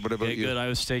 506. What about you? Good. I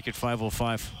was taking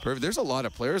 505. Perfect. There's a lot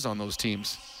of players on those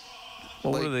teams.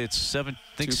 Well, what are they? It's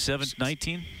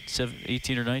 19?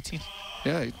 18 or 19?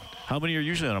 Yeah. How many are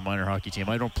usually on a minor hockey team?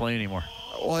 I don't play anymore.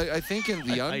 Well, I think in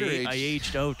the underage. I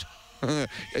aged out.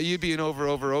 You'd be an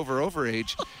over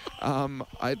age. I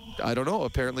don't know.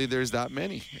 Apparently there's that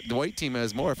many. The white team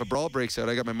has more. If a brawl breaks out,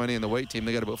 I got my money on the white team.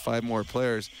 They got about 5 more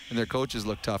players, and their coaches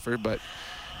look tougher. But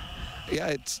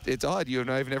yeah, it's odd. You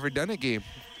and I have never done a game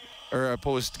or a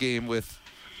post game with.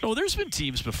 No, there's been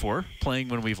teams before playing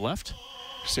when we've left.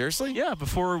 Seriously? Yeah,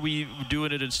 before we were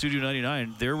doing it in Studio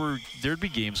 99, there'd be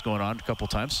games going on a couple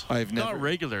times. Not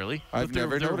regularly. I've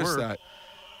never noticed that.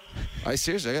 I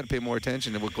got to pay more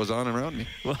attention to what goes on around me.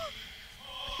 Well,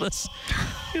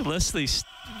 unless they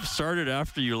started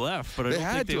after you left, but I don't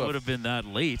think they would have been that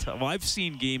late. Well, I've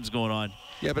seen games going on.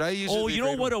 Yeah, but I usually. Oh, you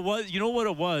know what it was? You know what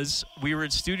it was? We were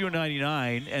in Studio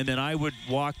 99, and then I would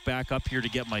walk back up here to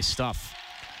get my stuff.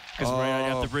 Because I'd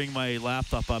have to bring my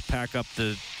laptop up, pack up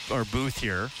our booth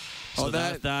here. So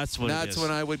that's what it is. That's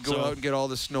when I would go out and get all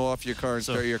the snow off your car and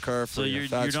start your car for you.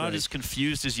 So you're not as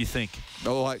confused as you think.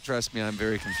 Oh, trust me, I'm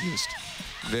very confused.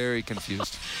 Very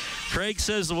confused. Craig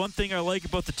says the one thing I like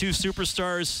about the 2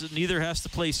 superstars, neither has to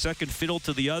play second fiddle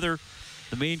to the other.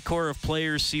 The main core of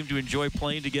players seem to enjoy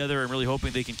playing together. I'm really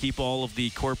hoping they can keep all of the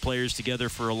core players together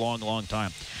for a long, long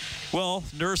time. Well,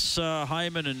 Nurse,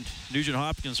 Hyman, and Nugent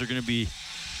Hopkins are going to be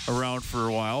around for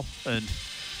a while, and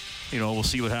we'll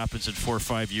see what happens in 4 or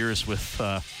 5 years with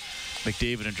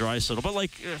McDavid and Draisaitl. But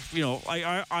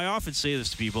I often say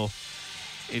this to people: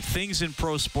 if things in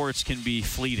pro sports can be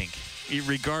fleeting,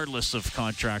 regardless of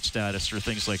contract status or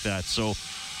things like that. So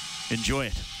enjoy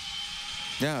it.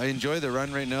 Yeah, I enjoy the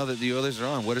run right now that the Oilers are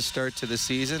on. What a start to the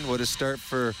season. What a start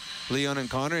for Leon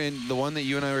and Connor. And the one that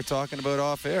you and I were talking about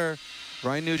off air,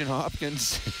 Ryan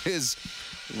Nugent-Hopkins is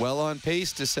well on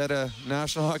pace to set a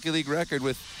National Hockey League record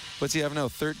with, what's he have now,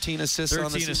 13 assists on the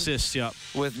season? 13 assists, yeah.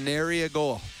 With nary a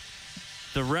goal.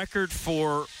 The record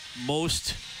for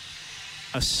most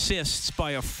assists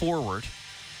by a forward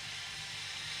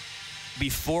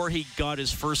before he got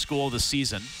his first goal of the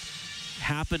season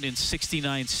happened in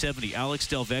 69-70. Alex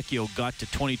Delvecchio got to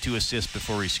 22 assists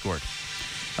before he scored.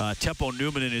 Teppo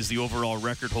Numminen is the overall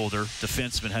record holder.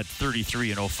 Defenseman had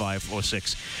 33 in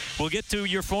 05-06. We'll get to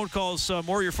your phone calls,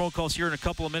 more of your phone calls here in a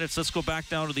couple of minutes. Let's go back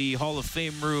down to the Hall of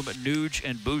Fame room, Nuge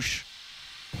and Bouch.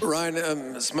 Ryan,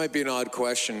 this might be an odd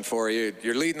question for you.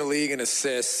 You're leading the league in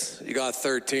assists. You got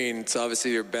 13. It's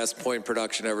obviously your best point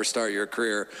production ever start your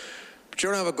career. But you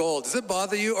don't have a goal. Does it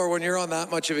bother you, or when you're on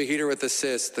that much of a heater with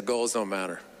assists, the goals don't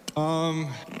matter?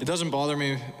 It doesn't bother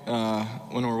me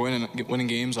when we're winning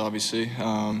games, obviously.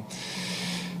 You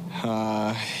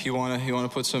want to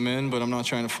put some in, but I'm not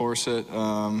trying to force it.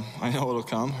 I know it'll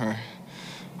come, or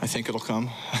I think it'll come.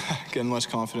 Getting less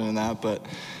confident in that, but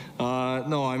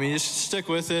no, I mean, just stick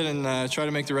with it and try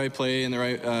to make the right play in the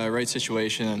right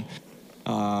situation.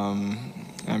 And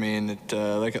I mean,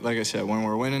 like I said, when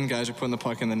we're winning, guys are putting the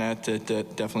puck in the net. It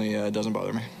definitely doesn't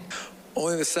bother me.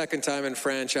 Only the second time in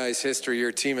franchise history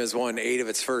your team has won 8 of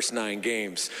its first 9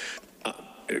 games.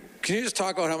 Can you just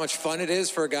talk about how much fun it is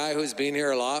for a guy who's been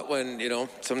here a lot when,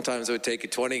 sometimes it would take you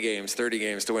 20 games, 30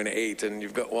 games to win 8, and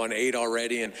you've won 8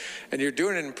 already, and you're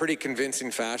doing it in pretty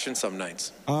convincing fashion some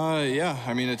nights? Yeah,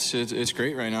 I mean, it's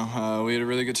great right now. We had a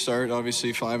really good start,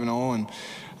 obviously 5-0,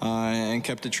 and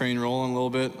kept the train rolling a little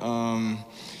bit.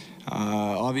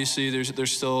 Obviously,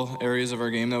 there's still areas of our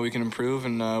game that we can improve,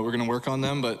 and we're going to work on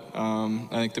them. But I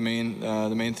think the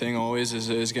main thing always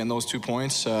is getting those 2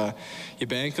 points. You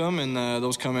bank them, and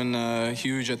those come in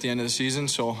huge at the end of the season.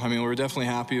 So, I mean, we're definitely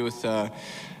happy with where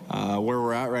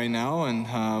we're at right now,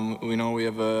 and we know we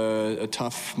have a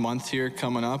tough month here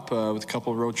coming up with a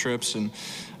couple of road trips and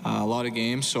a lot of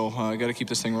games. So, got to keep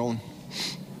this thing rolling.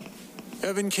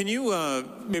 Evan, can you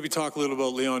maybe talk a little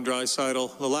about Leon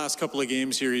Draisaitl? The last couple of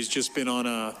games here, he's just been on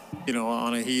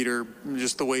a heater.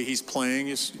 Just the way he's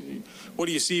playing. What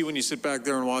do you see when you sit back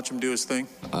there and watch him do his thing?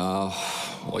 Well,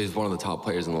 he's one of the top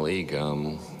players in the league.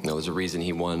 There's a reason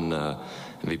he won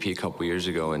MVP a couple years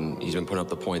ago, and he's been putting up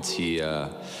the points he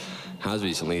has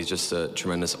recently. He's just a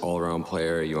tremendous all-around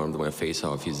player. You want him to win a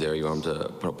face-off, he's there. You want him to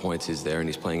put up points, he's there, and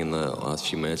he's playing in the last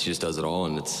few minutes. He just does it all,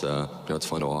 and it's it's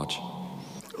fun to watch.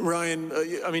 Ryan,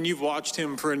 you've watched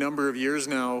him for a number of years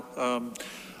now.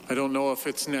 I don't know if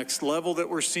it's next level that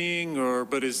we're seeing,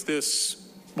 but is this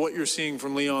what you're seeing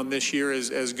from Leon this year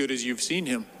as good as you've seen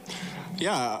him?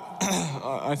 Yeah,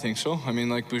 I think so.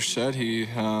 Like Bush said, he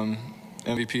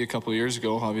MVP a couple of years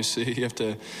ago. Obviously, you have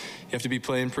to be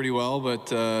playing pretty well, but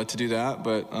to do that.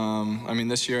 But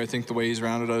this year, I think the way he's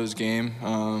rounded out his game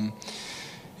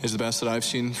is the best that I've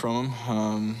seen from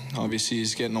him. Obviously,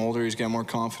 he's getting older. He's getting more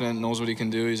confident. Knows what he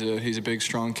can do. He's a big,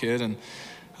 strong kid,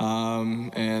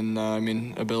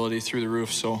 and ability through the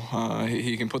roof. So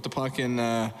he can put the puck in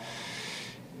a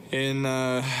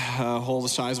hole the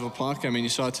size of a puck. You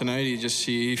saw it tonight.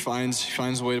 He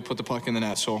finds a way to put the puck in the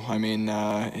net. So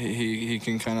he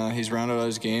can he's rounded out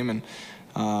his game, and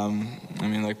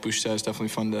like Bush said, it's definitely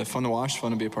fun to watch, fun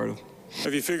to be a part of.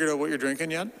 Have you figured out what you're drinking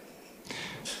yet?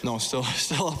 No, still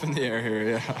up in the air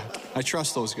here. Yeah, I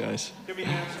trust those guys. Give me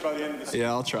hands by the end of the season. Yeah,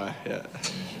 I'll try. Yeah.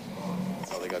 That's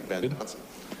how they got Ben Johnson.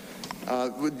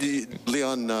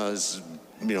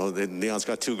 Leon's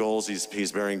got 2 goals.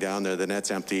 He's bearing down there. The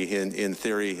net's empty. In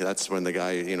theory, that's when the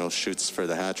guy shoots for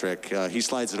the hat trick. He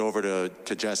slides it over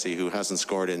to Jesse, who hasn't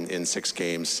scored in 6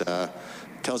 games.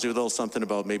 Tells you a little something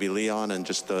about maybe Leon and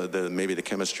just maybe the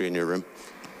chemistry in your room.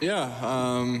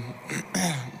 Yeah.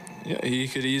 Yeah, he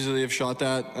could easily have shot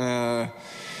that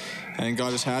and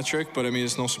got his hat trick, but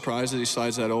it's no surprise that he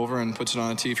slides that over and puts it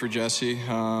on a tee for Jesse.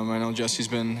 I know Jesse's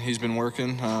been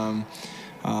working.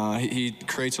 He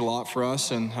creates a lot for us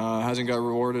and hasn't got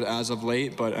rewarded as of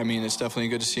late, but it's definitely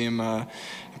good to see him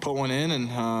put one in,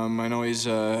 and I know he's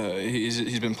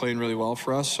been playing really well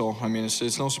for us. So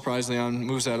it's no surprise Leon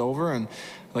moves that over, and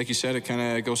like you said, it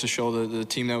kind of goes to show the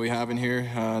team that we have in here.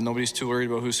 Nobody's too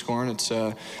worried about who's scoring. It's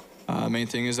main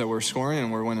thing is that we're scoring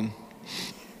and we're winning.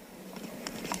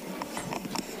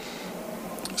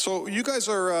 So you guys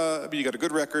are, you got a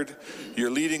good record.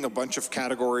 You're leading a bunch of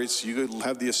categories. You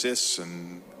have the assists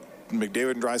and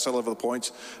McDavid and Draisaitl have the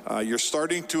points. You're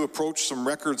starting to approach some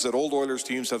records that old Oilers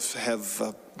teams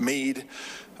have made.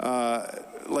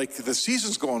 The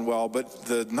season's going well, but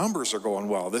the numbers are going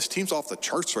well. This team's off the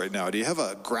charts right now. Do you have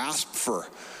a grasp for,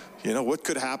 what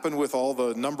could happen with all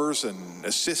the numbers and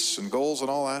assists and goals and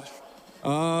all that?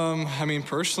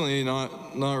 Personally, not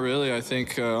really. I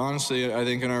think, honestly,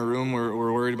 in our room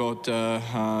we're worried about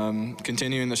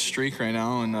continuing the streak right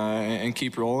now and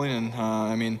keep rolling.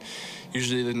 And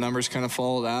usually the numbers kind of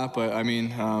follow that. But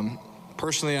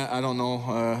personally, I don't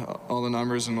know all the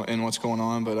numbers and what's going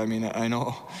on. But I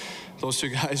know those 2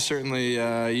 guys certainly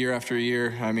year after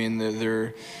year.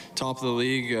 They're top of the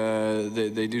league.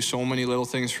 They do so many little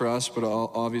things for us, but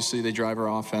obviously they drive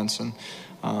our offense. And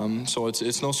so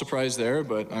it's no surprise there,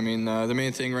 but the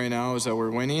main thing right now is that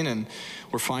we're winning and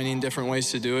we're finding different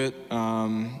ways to do it.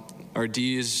 Our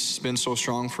D has been so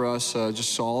strong for us,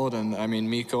 just solid, and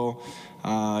Mikko,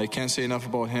 I can't say enough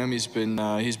about him. He's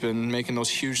been making those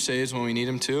huge saves when we need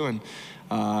him to, and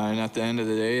at the end of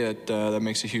the day, that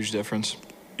makes a huge difference.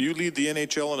 You lead the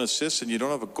NHL in assists and you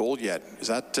don't have a goal yet. Is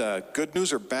that good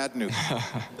news or bad news?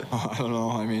 I don't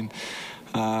know.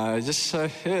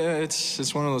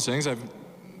 It's one of those things. I've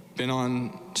been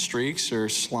on streaks or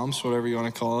slumps, whatever you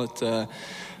want to call it,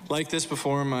 like this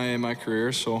before in my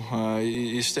career. So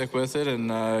you stick with it, and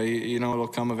it'll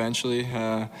come eventually.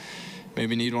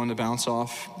 Maybe need one to bounce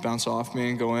off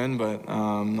me and go in, but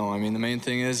no. The main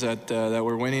thing is that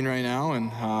we're winning right now,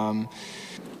 and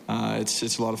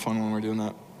it's a lot of fun when we're doing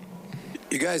that.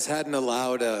 You guys hadn't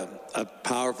allowed a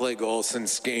power play goal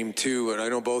since game 2, and I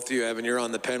know both of you, Evan, you're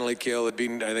on the penalty kill. It'd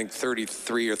been, I think,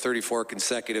 33 or 34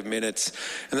 consecutive minutes.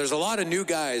 And there's a lot of new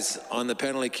guys on the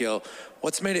penalty kill.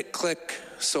 What's made it click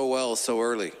so well so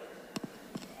early?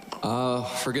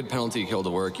 For a good penalty kill to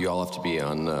work, you all have to be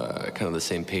on kind of the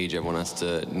same page. Everyone has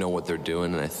to know what they're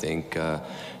doing, and I think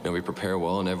we prepare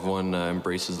well, and everyone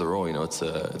embraces the role. It's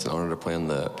an honor to play on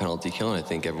the penalty kill, and I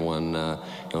think everyone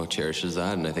cherishes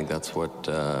that, and I think that's what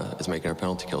is making our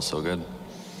penalty kill so good.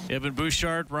 Evan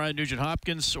Bouchard, Ryan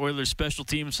Nugent-Hopkins. Oilers special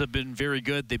teams have been very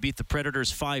good. They beat the Predators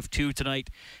 5-2 tonight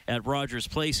at Rogers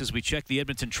Place. As we check the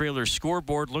Edmonton Trailers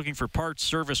scoreboard, looking for parts,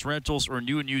 service, rentals, or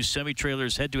new and used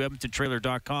semi-trailers, head to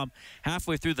EdmontonTrailer.com.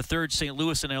 Halfway through the third, St.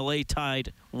 Louis and LA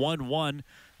tied 1-1.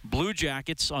 Blue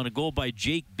Jackets, on a goal by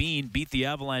Jake Bean, beat the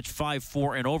Avalanche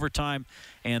 5-4 in overtime.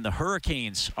 And the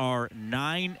Hurricanes are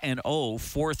 9-0,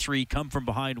 4-3 come from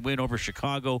behind win over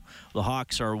Chicago. The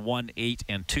Hawks are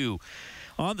 1-8-2.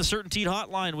 On the Certainteed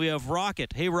Hotline, we have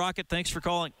Rocket. Hey, Rocket, thanks for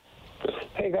calling.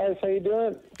 Hey, guys, how you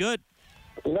doing? Good.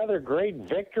 Another great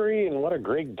victory, and what a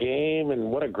great game, and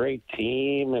what a great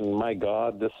team. And my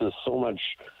God, this is so much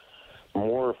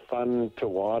more fun to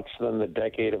watch than the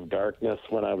Decade of Darkness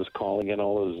when I was calling in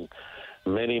all those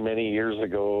many years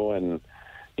ago. And,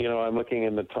 you know, I'm looking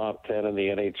in the top 10 in the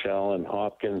NHL, and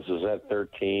Hopkins is at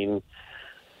 13,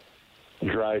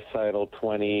 Draisaitl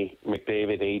 20,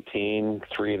 McDavid 18.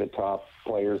 3 of the top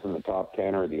players in the top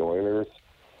 10 are the Oilers.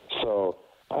 So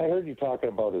I heard you talking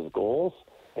about his goals,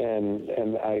 and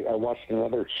I watched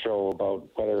another show about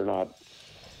whether or not,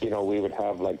 you know, we would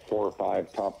have like 4 or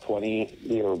 5 top 20,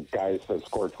 you know, guys that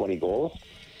score 20 goals.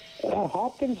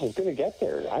 Hopkins is going to get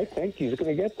there. I think he's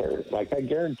going to get there. Like, I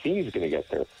guarantee he's going to get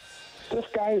there. This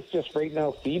guy is just right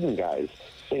now feeding guys,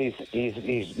 and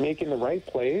he's making the right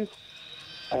plays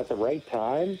at the right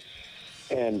time,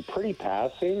 and pretty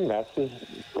passing. That's his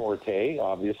forte,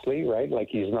 obviously, right? Like,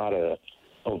 he's not a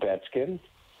Ovechkin,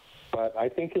 but I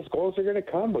think his goals are going to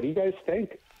come. What do you guys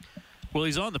think? Well,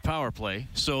 he's on the power play,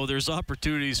 so there's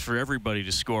opportunities for everybody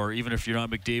to score, even if you're not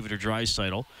McDavid or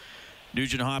Draisaitl.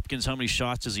 Nugent Hopkins, how many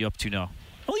shots is he up to now?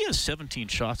 Well, he has 17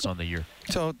 shots on the year.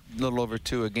 So a little over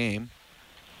 2 a game.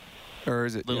 Or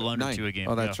is it? A little under 9. 2 a game.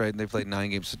 Oh, that's right. And they played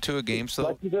 9 games, so 2 a game. So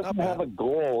like, he doesn't have a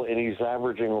goal, and he's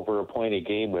averaging over a point a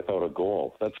game without a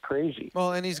goal. That's crazy.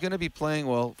 Well, and he's going to be playing,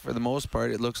 well, for the most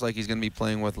part, it looks like he's going to be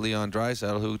playing with Leon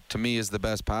Draisaitl, who, to me, is the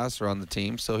best passer on the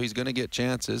team. So he's going to get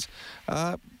chances.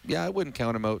 Yeah, I wouldn't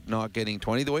count him out not getting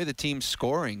 20. The way the team's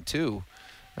scoring, too.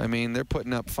 I mean, they're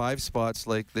putting up 5 spots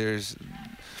like there's...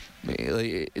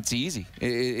 It's easy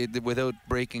without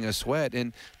breaking a sweat.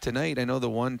 And tonight, I know the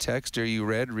one texter you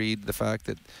read the fact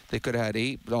that they could have had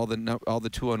 8, all the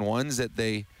 2-on-1s that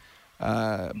they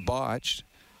botched.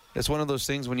 It's one of those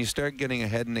things when you start getting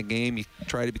ahead in the game, you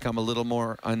try to become a little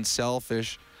more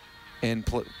unselfish, and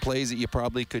plays that you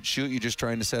probably could shoot, you're just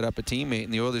trying to set up a teammate.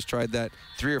 And the Oilers tried that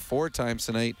 3 or 4 times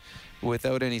tonight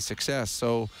without any success.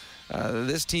 So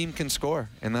this team can score,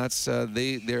 and that's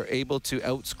they're able to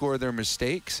outscore their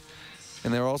mistakes,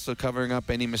 and they're also covering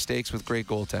up any mistakes with great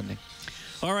goaltending.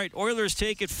 All right, Oilers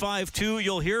take it 5-2.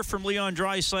 You'll hear from Leon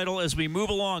Draisaitl as we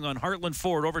move along on Heartland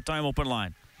Ford Overtime Open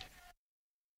Line.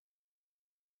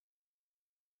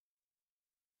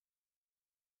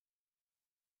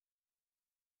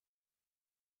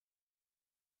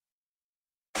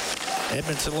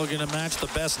 Edmonton looking to match the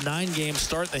best 9-game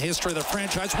start in the history of the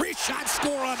franchise. Reshot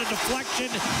score on a deflection.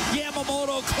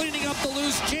 Yamamoto cleaning up the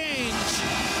loose change.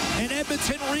 And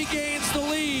Edmonton regains the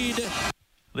lead.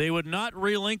 They would not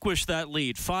relinquish that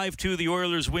lead. 5-2, the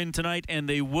Oilers win tonight, and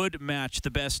they would match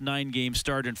the best 9-game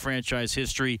start in franchise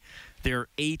history. They're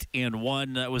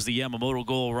 8-1. That was the Yamamoto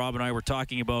goal Rob and I were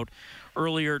talking about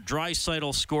earlier.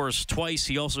 Draisaitl scores twice.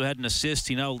 He also had an assist.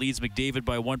 He now leads McDavid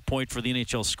by 1 point for the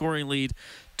NHL scoring lead.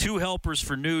 2 helpers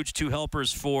for Nuge, 2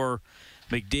 helpers for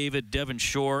McDavid. Devon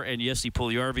Shore and Jesse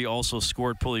Puljujarvi also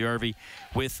scored. Puljujarvi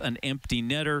with an empty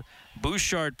netter.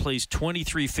 Bouchard plays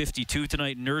 23-52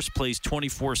 tonight. Nurse plays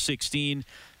 24-16.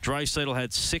 Draisaitl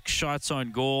had 6 shots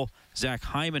on goal. Zach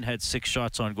Hyman had 6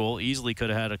 shots on goal. Easily could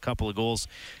have had a couple of goals.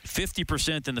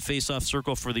 50% in the face-off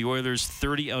circle for the Oilers,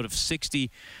 30 out of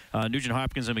 60. Nugent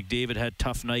Hopkins and McDavid had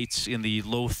tough nights in the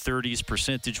low 30s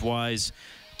percentage-wise.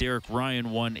 Derek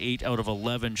Ryan won 8 out of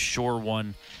 11. Shore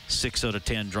won 6 out of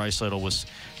 10. Draisaitl was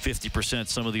 50%.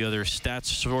 Some of the other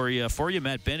stats for you.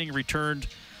 Matt Benning returned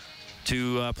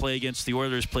to play against the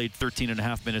Oilers, played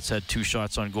 13.5 minutes, had 2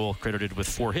 shots on goal, credited with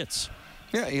 4 hits.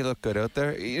 Yeah, he looked good out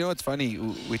there. You know, it's funny.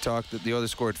 We talked that the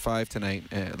Oilers scored 5 tonight.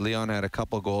 Leon had a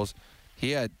couple goals.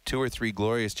 He had 2 or 3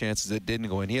 glorious chances that didn't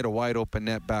go in. He had a wide open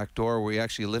net back door where he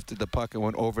actually lifted the puck and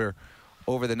went over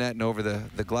the net and over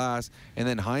the glass. And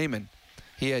then Hyman,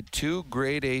 he had 2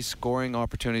 grade A scoring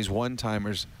opportunities,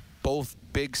 one-timers, both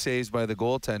big saves by the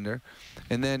goaltender.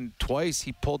 And then twice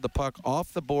he pulled the puck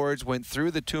off the boards, went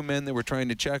through the 2 men that were trying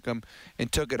to check him,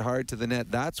 and took it hard to the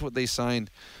net. That's what they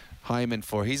signed Hyman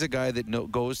for. He's a guy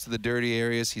that goes to the dirty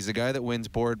areas. He's a guy that wins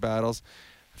board battles.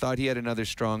 Thought he had another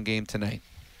strong game tonight.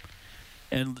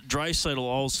 And Draisaitl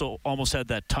also almost had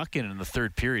that tuck in the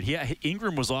third period.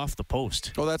 Ingram was off the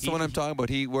post. Oh, that's the one I'm talking about.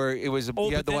 He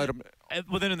had the wide open.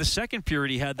 Well, then in the second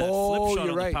period, he had that flip shot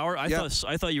on right. the power. I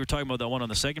thought you were talking about that one on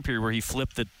the second period where he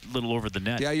flipped it a little over the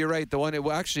net. Yeah, you're right. The one,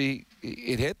 actually,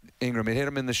 it hit Ingram. It hit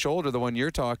him in the shoulder, the one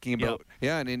you're talking about. Yep.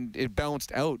 Yeah, and it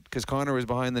bounced out because Connor was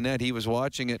behind the net. He was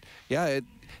watching it. Yeah,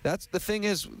 that's the thing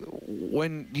is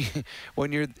when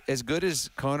you're as good as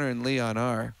Connor and Leon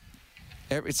are,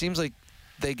 it seems like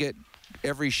they get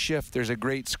every shift. There's a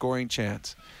great scoring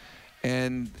chance,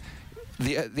 and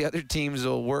the other teams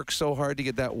will work so hard to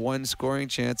get that one scoring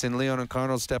chance, and Leon and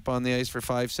Connor will step on the ice for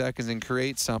 5 seconds and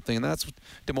create something, and that's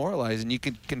demoralizing. You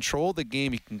can control the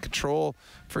game. You can control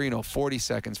for 40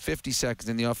 seconds, 50 seconds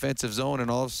in the offensive zone,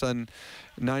 and all of a sudden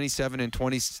 97 and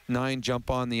 29 jump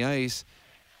on the ice,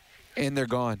 and they're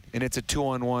gone. And it's a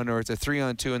 2-on-1 or it's a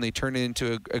 3-on-2, and they turn it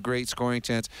into a great scoring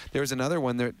chance. There was another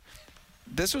one that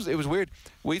it was weird.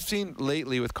 We've seen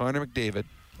lately with Connor McDavid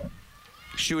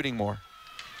shooting more.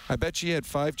 I bet you he had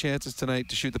 5 chances tonight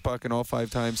to shoot the puck, and all 5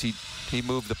 times he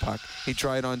moved the puck. He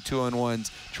tried on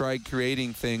 2-on-1s, tried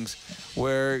creating things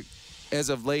where, as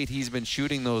of late, he's been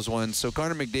shooting those ones. So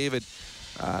Connor McDavid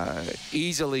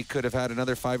easily could have had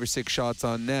another 5 or 6 shots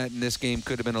on net, and this game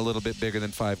could have been a little bit bigger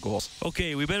than 5 goals.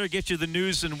 Okay, we better get you the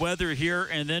news and weather here,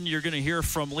 and then you're going to hear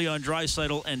from Leon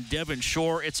Draisaitl and Devon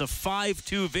Shore. It's a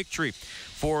 5-2 victory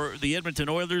for the Edmonton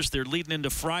Oilers. They're leading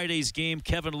into Friday's game.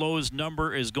 Kevin Lowe's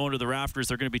number is going to the rafters.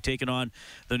 They're going to be taking on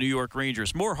the New York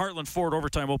Rangers. More Heartland Ford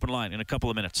Overtime Open Line in a couple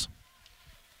of minutes.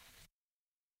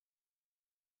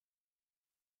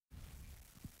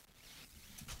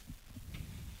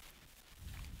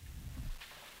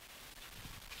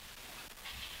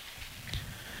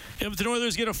 Edmonton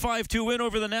Oilers get a 5-2 win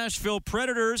over the Nashville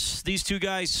Predators. These two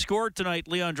guys scored tonight,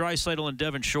 Leon Draisaitl and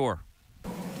Devon Shore.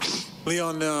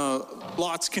 Leon,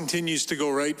 lots continues to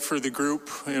go right for the group.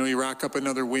 You rack up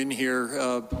another win here.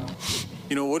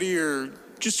 What are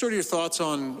your thoughts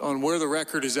on where the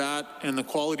record is at and the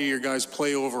quality of your guys'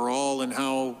 play overall, and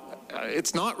how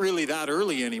it's not really that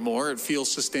early anymore? It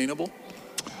feels sustainable.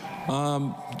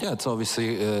 Yeah, it's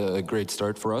obviously a great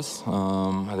start for us.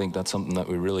 I think that's something that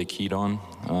we really keyed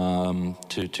on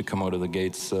to come out of the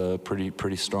gates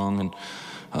pretty strong, and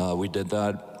we did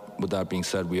that. With that being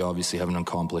said, we obviously haven't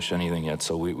accomplished anything yet,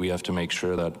 so we have to make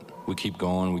sure that we keep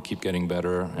going, we keep getting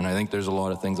better, and I think there's a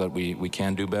lot of things that we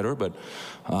can do better, but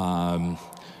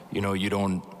you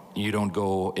don't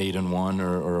go 8-1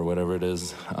 or whatever it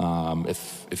is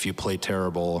if you play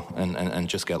terrible and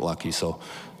just get lucky. So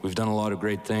we've done a lot of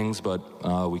great things, but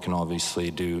we can obviously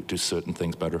do certain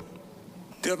things better.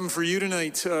 Devon, for you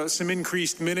tonight, some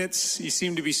increased minutes. You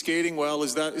seem to be skating well.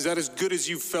 Is that as good as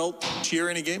you've felt here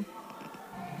in a game?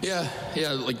 Yeah,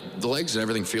 like the legs and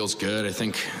everything feels good. I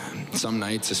think some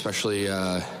nights, especially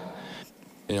in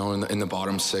the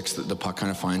bottom 6, the puck kind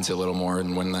of finds you a little more,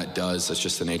 and when that does, that's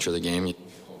just the nature of the game. You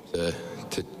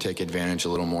to take advantage a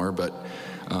little more, but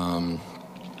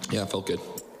it felt good.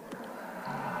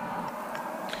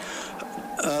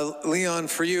 Leon,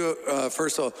 for you,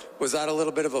 first of all, was that a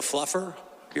little bit of a fluffer?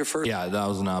 Your first? Yeah, that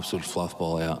was an absolute fluff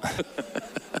ball, yeah.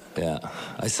 Yeah.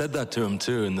 I said that to him,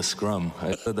 too, in the scrum.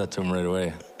 I said that to him right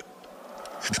away.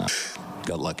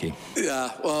 Got lucky.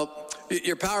 Yeah, well,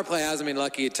 your power play hasn't been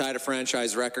lucky. You tied a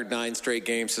franchise record 9 straight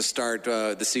games to start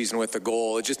the season with a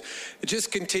goal. It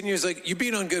just continues. Like, you've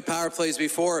been on good power plays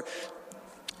before.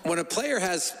 When a player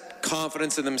has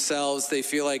confidence in themselves, they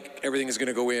feel like everything is going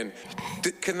to go in.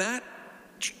 Can that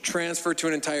transfer to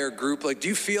an entire group? Like, do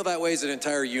you feel that way as an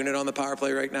entire unit on the power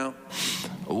play right now?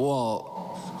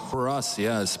 Well, for us,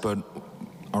 yes, but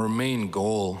our main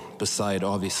goal, beside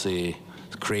obviously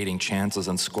creating chances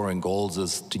and scoring goals,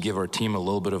 is to give our team a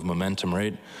little bit of momentum,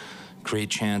 right? Create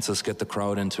chances, get the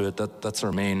crowd into it. That's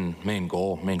our main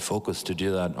goal, main focus, to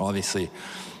do that. Obviously,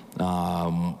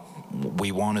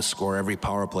 we want to score every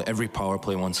power play. Every power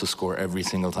play wants to score every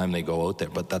single time they go out there,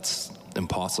 but that's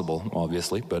impossible,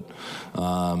 obviously. But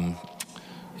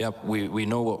we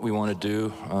know what we want to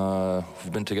do.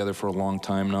 We've been together for a long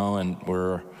time now, and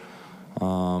we're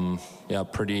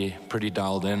pretty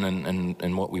dialed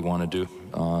in what we want to do.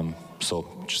 So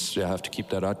just have to keep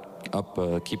that up,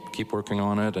 keep working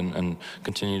on it, and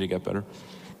continue to get better.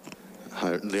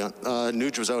 Hi, Leon.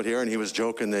 Nuge was out here, and he was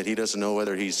joking that he doesn't know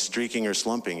whether he's streaking or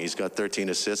slumping. He's got 13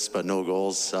 assists, but no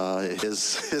goals.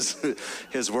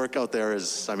 His work out there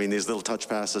is, these little touch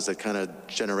passes that kind of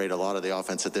generate a lot of the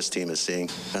offense that this team is seeing.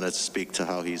 Kind of speak to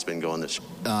how he's been going this year.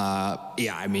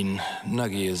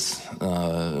 Nuggy is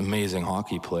an amazing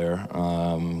hockey player.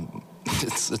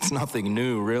 It's nothing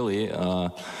new, really.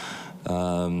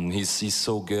 He's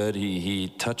so good.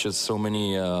 He touches so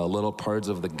many little parts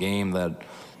of the game that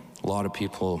a lot of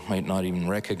people might not even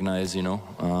recognize,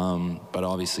 but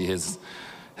obviously his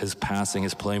passing,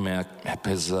 his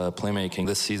playmaking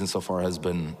this season so far has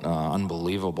been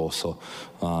unbelievable. So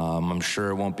I'm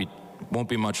sure it won't be won't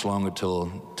be much longer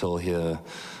till he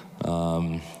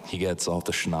gets off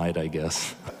the schneid, I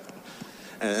guess.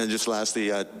 And just lastly,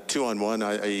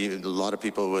 2-on-1, a lot of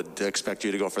people would expect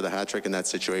you to go for the hat trick in that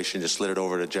situation. Just slid it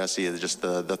over to Jesse. Just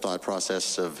the thought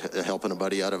process of helping a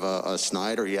buddy out of a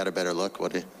snide, or he had a better look?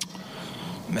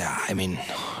 Yeah, I mean,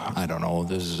 I don't know.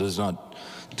 There's not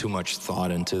too much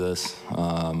thought into this.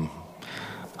 I'm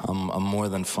more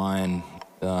than fine,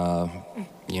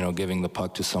 giving the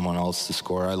puck to someone else to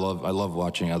score. I love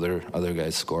watching other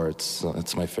guys score.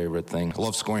 It's my favorite thing. I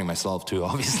love scoring myself too,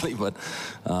 obviously, but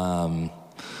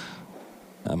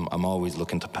I'm always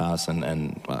looking to pass,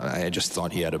 and I just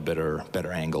thought he had a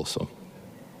better angle. So.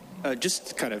 Just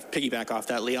to kind of piggyback off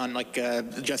that, Leon,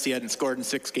 Jesse hadn't scored in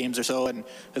 6 games or so, and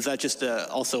is that just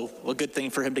also a good thing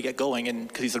for him to get going, and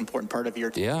because he's an important part of your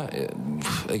team? Yeah,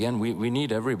 again, we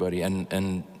need everybody,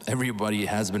 and everybody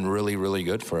has been really, really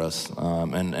good for us,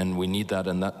 and we need that,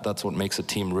 and that's what makes a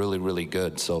team really, really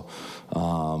good. So,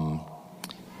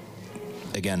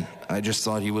 again, I just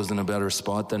thought he was in a better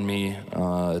spot than me.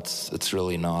 It's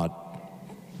really not.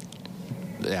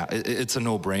 Yeah, it's a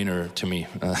no-brainer to me.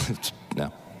 Yeah.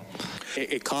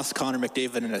 It cost Connor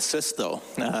McDavid an assist, though.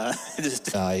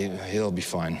 He'll be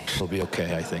fine. He'll be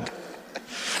okay, I think.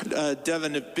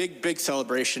 Devin, a big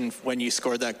celebration when you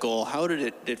scored that goal. How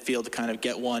did it feel to kind of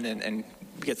get one and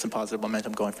get some positive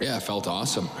momentum going for you? Yeah, it felt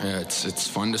awesome. It's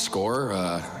fun to score,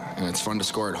 and it's fun to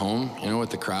score at home,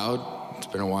 with the crowd. It's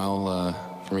been a while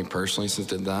for me personally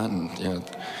since I did that, and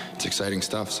it's exciting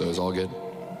stuff, so it was all good.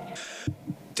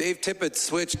 Dave Tippett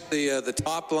switched the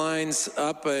top lines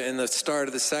up in the start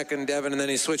of the second, Devin, and then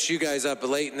he switched you guys up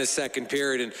late in the second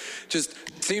period, and just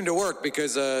seemed to work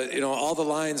because all the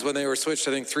lines when they were switched,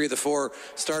 I think 3 of the 4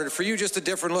 started. For you, just a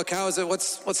different look. How is it?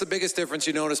 What's the biggest difference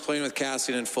you noticed playing with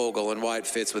Kassian and Foegele, and why it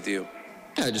fits with you?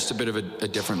 Yeah, just a bit of a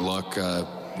different look.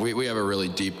 We have a really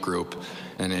deep group,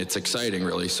 and it's exciting,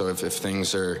 really. So if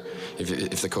things are,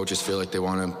 if the coaches feel like they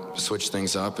want to switch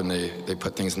things up and they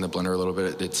put things in the blender a little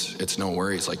bit, it's no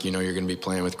worries. You're going to be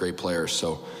playing with great players.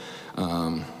 So,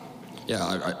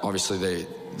 obviously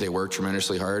they work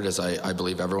tremendously hard, as I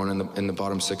believe everyone in the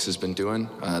bottom 6 has been doing.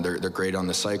 They're great on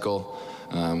the cycle.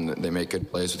 They make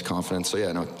good plays with confidence. So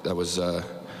that was.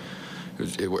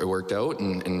 It worked out,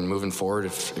 and moving forward,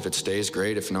 if it stays,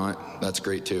 great. If not, that's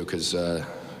great too, because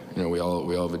we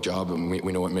all have a job, and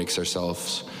we know what makes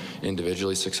ourselves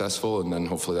individually successful, and then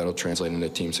hopefully that'll translate into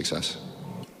team success.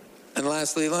 And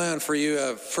lastly, Leon, for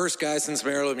you, first guy since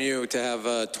Mario Lemieux to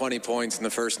have 20 points in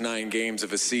the first 9 games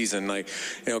of a season.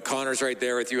 Connor's right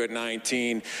there with you at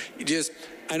 19.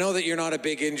 I know that you're not a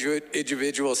big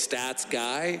individual stats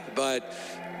guy, but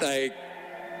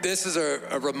this is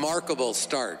a remarkable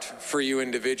start for you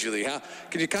individually. How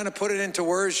can you kind of put it into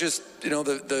words? Just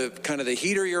the kind of the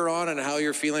heater you're on and how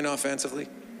you're feeling offensively.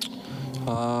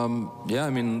 Yeah,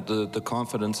 I mean the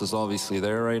confidence is obviously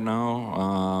there right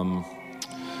now.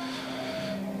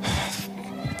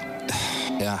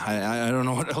 I don't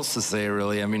know what else to say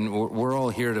really. I mean we're all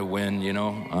here to win,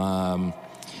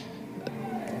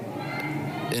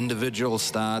 individual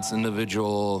stats,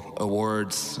 individual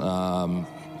awards.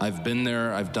 I've been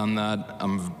there, I've done that,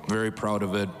 I'm very proud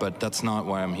of it, but that's not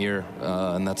why I'm here,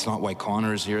 and that's not why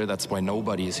Connor's here, that's why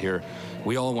nobody's here.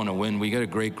 We all want to win, we got a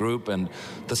great group, and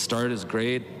the start is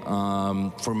great,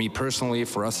 for me personally,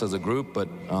 for us as a group, but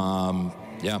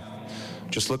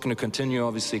just looking to continue,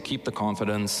 obviously, keep the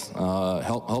confidence,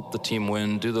 help the team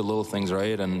win, do the little things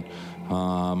right, and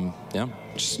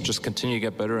just continue to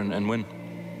get better and win.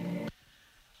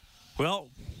 Well,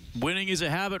 winning is a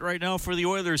habit right now for the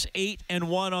Oilers.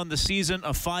 8-1 on the season,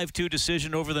 a 5-2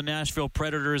 decision over the Nashville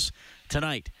Predators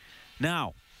tonight.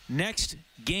 Now, next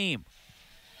game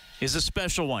is a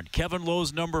special one. Kevin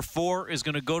Lowe's number 4 is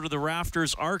going to go to the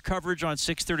rafters. Our coverage on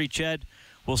 6:30 CHED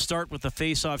will start with the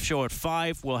face-off show at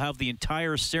 5. We'll have the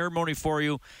entire ceremony for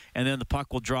you, and then the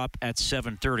puck will drop at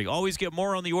 7:30. Always get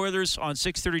more on the Oilers on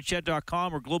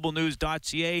 630ched.com or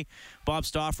globalnews.ca. Bob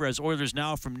Stauffer has Oilers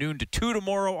Now from noon to 2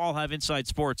 tomorrow. I'll have Inside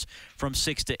Sports from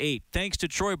 6 to 8. Thanks to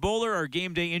Troy Bowler, our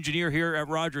game day engineer here at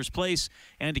Rogers Place,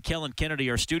 and to Kellen Kennedy,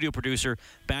 our studio producer,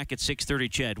 back at 6:30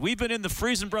 CHED. We've been in the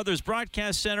Friesen Brothers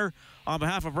Broadcast Center. On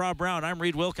behalf of Rob Brown, I'm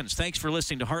Reed Wilkins. Thanks for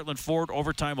listening to Heartland Ford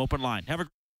Overtime Open Line. Have a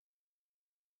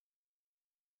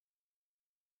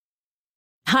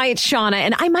Hi, it's Shauna,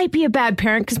 and I might be a bad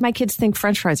parent because my kids think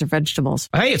French fries are vegetables.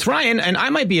 Hey, it's Ryan, and I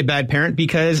might be a bad parent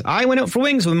because I went out for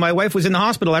wings when my wife was in the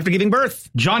hospital after giving birth.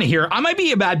 Johnny here. I might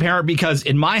be a bad parent because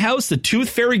in my house, the tooth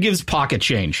fairy gives pocket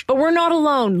change. But we're not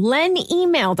alone. Len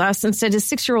emailed us and said his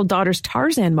 6-year-old daughter's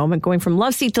Tarzan moment going from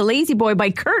love seat to lazy boy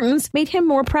by curtains made him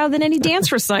more proud than any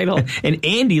dance recital. And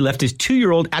Andy left his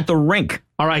 2-year-old at the rink.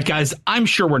 All right, guys, I'm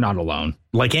sure we're not alone.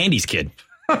 Like Andy's kid.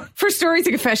 For stories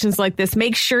and confessions like this,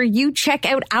 make sure you check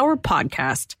out our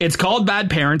podcast. It's called Bad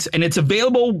Parents, and it's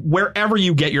available wherever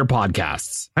you get your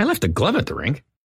podcasts. I left a glove at the rink.